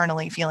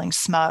internally feeling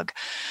smug.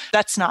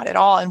 That's not at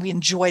all. And we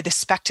enjoy the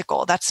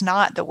spectacle. That's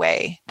not the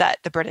way that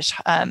the British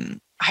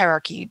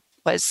hierarchy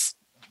was,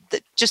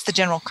 just the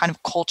general kind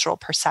of cultural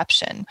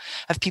perception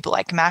of people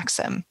like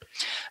Maxim.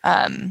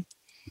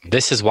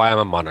 This is why I'm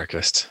a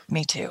monarchist.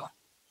 Me too.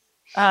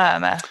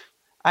 No,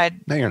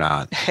 you're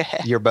not.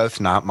 You're both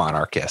not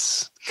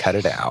monarchists. Cut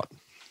it out.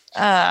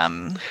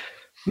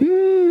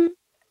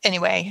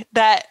 Anyway,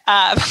 that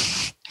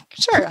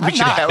sure.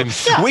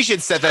 We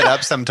should set that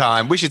up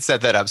sometime.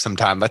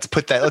 Let's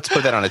put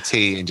that on a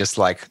tee and just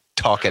like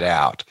talk it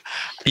out.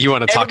 You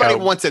want to talk about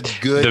everybody wants a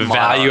good the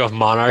value of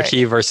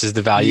monarchy versus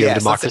the value of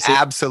democracy?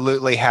 Let's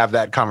absolutely have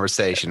that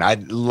conversation.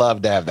 I'd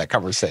love to have that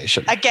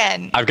conversation.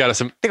 Again, I've got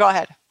some. Go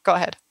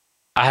ahead.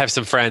 I have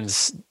some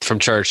friends from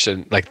church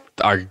and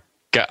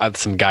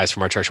some guys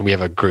from our church, and we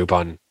have a group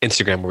on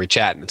Instagram where we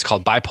chat, and it's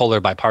called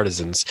Bipolar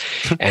Bipartisans.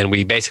 And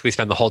we basically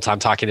spend the whole time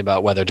talking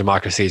about whether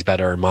democracy is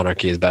better or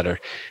monarchy is better.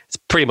 It's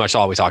pretty much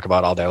all we talk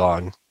about all day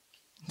long.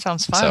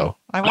 Sounds fun. So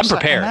I'm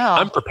prepared.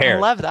 I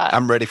love that.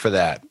 I'm ready for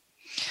that.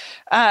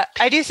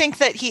 I do think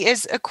that he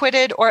is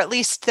acquitted, or at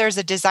least there's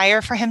a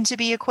desire for him to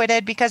be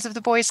acquitted because of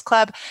the boys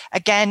club.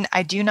 Again,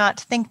 I do not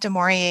think Du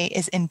Maurier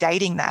is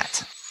indicting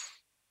that.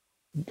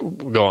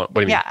 Go on. What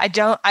do you mean?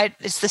 Yeah,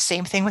 it's the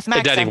same thing with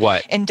Maxim. Indicting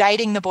what?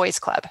 Indicting the boys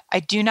club. I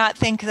do not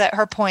think that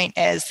her point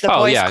is the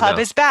boys club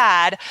is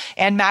bad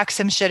and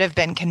Maxim should have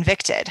been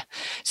convicted.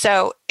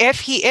 So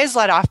if he is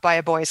let off by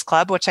a boys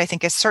club, which I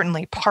think is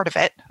certainly part of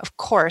it, of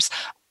course,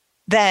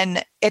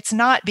 then it's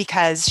not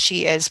because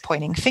she is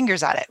pointing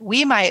fingers at it.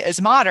 We might,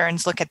 as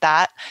moderns, look at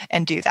that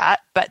and do that,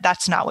 but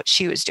that's not what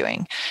she was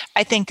doing.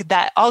 I think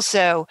that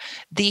also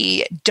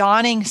the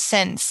dawning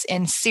sense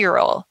in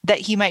Cyril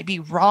that he might be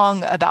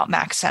wrong about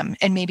Maxim,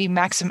 and maybe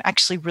Maxim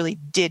actually really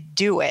did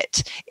do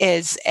it,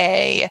 is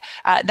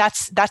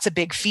that's a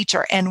big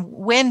feature. And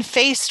when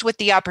faced with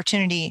the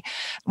opportunity,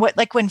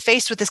 when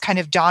faced with this kind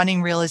of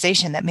dawning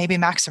realization that maybe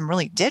Maxim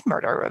really did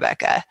murder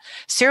Rebecca,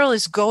 Cyril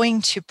is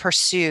going to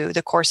pursue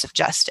the course of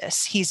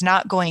justice. He's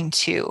not going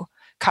to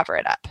cover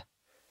it up.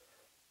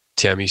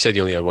 Tim, you said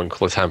you only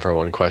had time for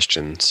one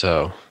question,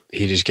 so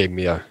he just gave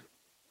me a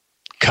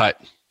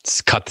cut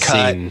the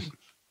scene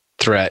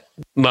threat.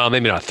 Well,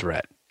 maybe not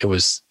threat. It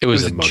was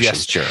a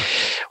gesture.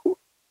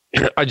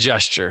 A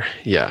gesture,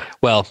 yeah.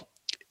 Well,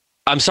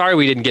 I'm sorry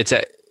we didn't get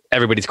to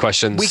everybody's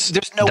questions.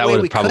 There's no way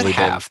we could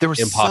have. There were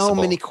so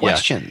many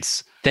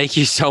questions. Yeah. Thank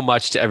you so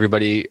much to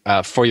everybody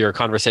for your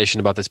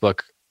conversation about this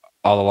book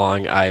all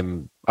along. I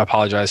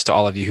apologize to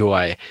all of you who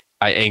I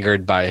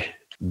angered by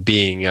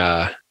being,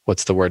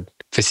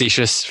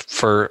 facetious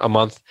for a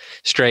month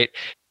straight.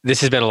 This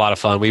has been a lot of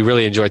fun. We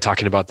really enjoyed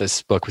talking about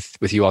this book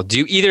with you all.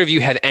 Do either of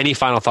you have any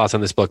final thoughts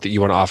on this book that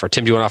you want to offer?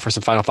 Tim, do you want to offer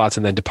some final thoughts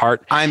and then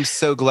depart? I'm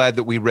so glad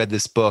that we read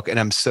this book, and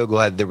I'm so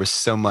glad there was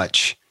so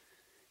much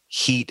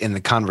heat in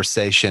the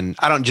conversation.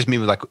 I don't just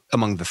mean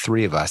among the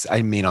three of us.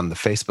 I mean on the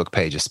Facebook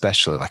page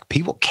especially.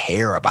 People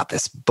care about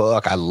this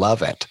book. I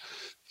love it.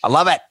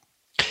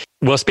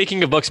 Well,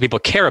 speaking of books people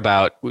care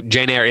about,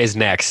 Jane Eyre is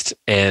next,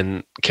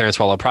 and Karen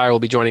Swallow Prior will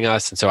be joining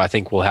us. And so I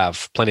think we'll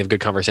have plenty of good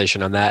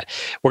conversation on that.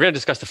 We're going to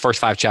discuss the first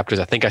 5 chapters.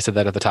 I think I said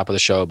that at the top of the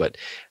show, but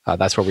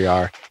that's where we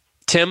are.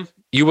 Tim,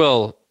 you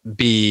will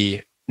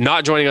be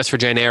not joining us for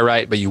Jane Eyre,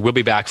 right? But you will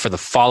be back for the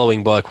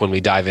following book when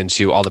we dive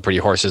into All the Pretty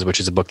Horses, which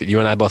is a book that you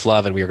and I both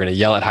love, and we are going to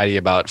yell at Heidi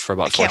about for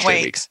about 4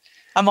 straight weeks.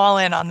 I'm all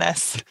in on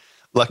this.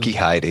 Lucky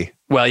Heidi.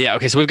 Well, yeah.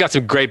 Okay. So we've got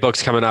some great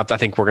books coming up. I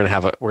think we're going to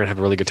have a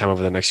really good time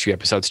over the next few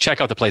episodes.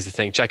 Check out The Plays the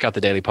Thing. Check out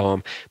the Daily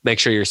Poem. Make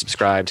sure you're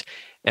subscribed.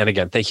 And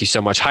again, thank you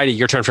so much. Heidi,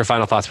 your turn for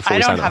final thoughts before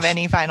we sign off. I don't have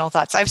any final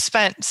thoughts. I've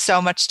spent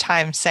so much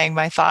time saying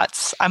my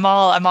thoughts. I'm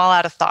all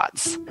out of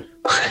thoughts.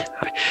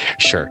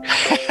 Sure.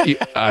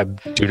 I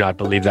do not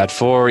believe that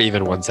for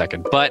even 1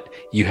 second, but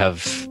you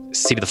have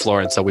ceded the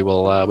floor. And so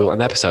we'll end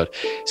the episode.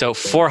 So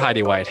for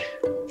Heidi White,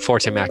 for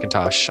Tim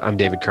McIntosh, I'm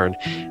David Kern.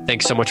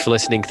 Thanks so much for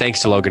listening. Thanks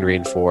to Logan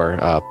Reed for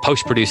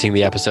post-producing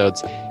the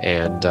episodes.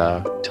 And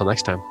till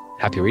next time,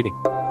 happy reading.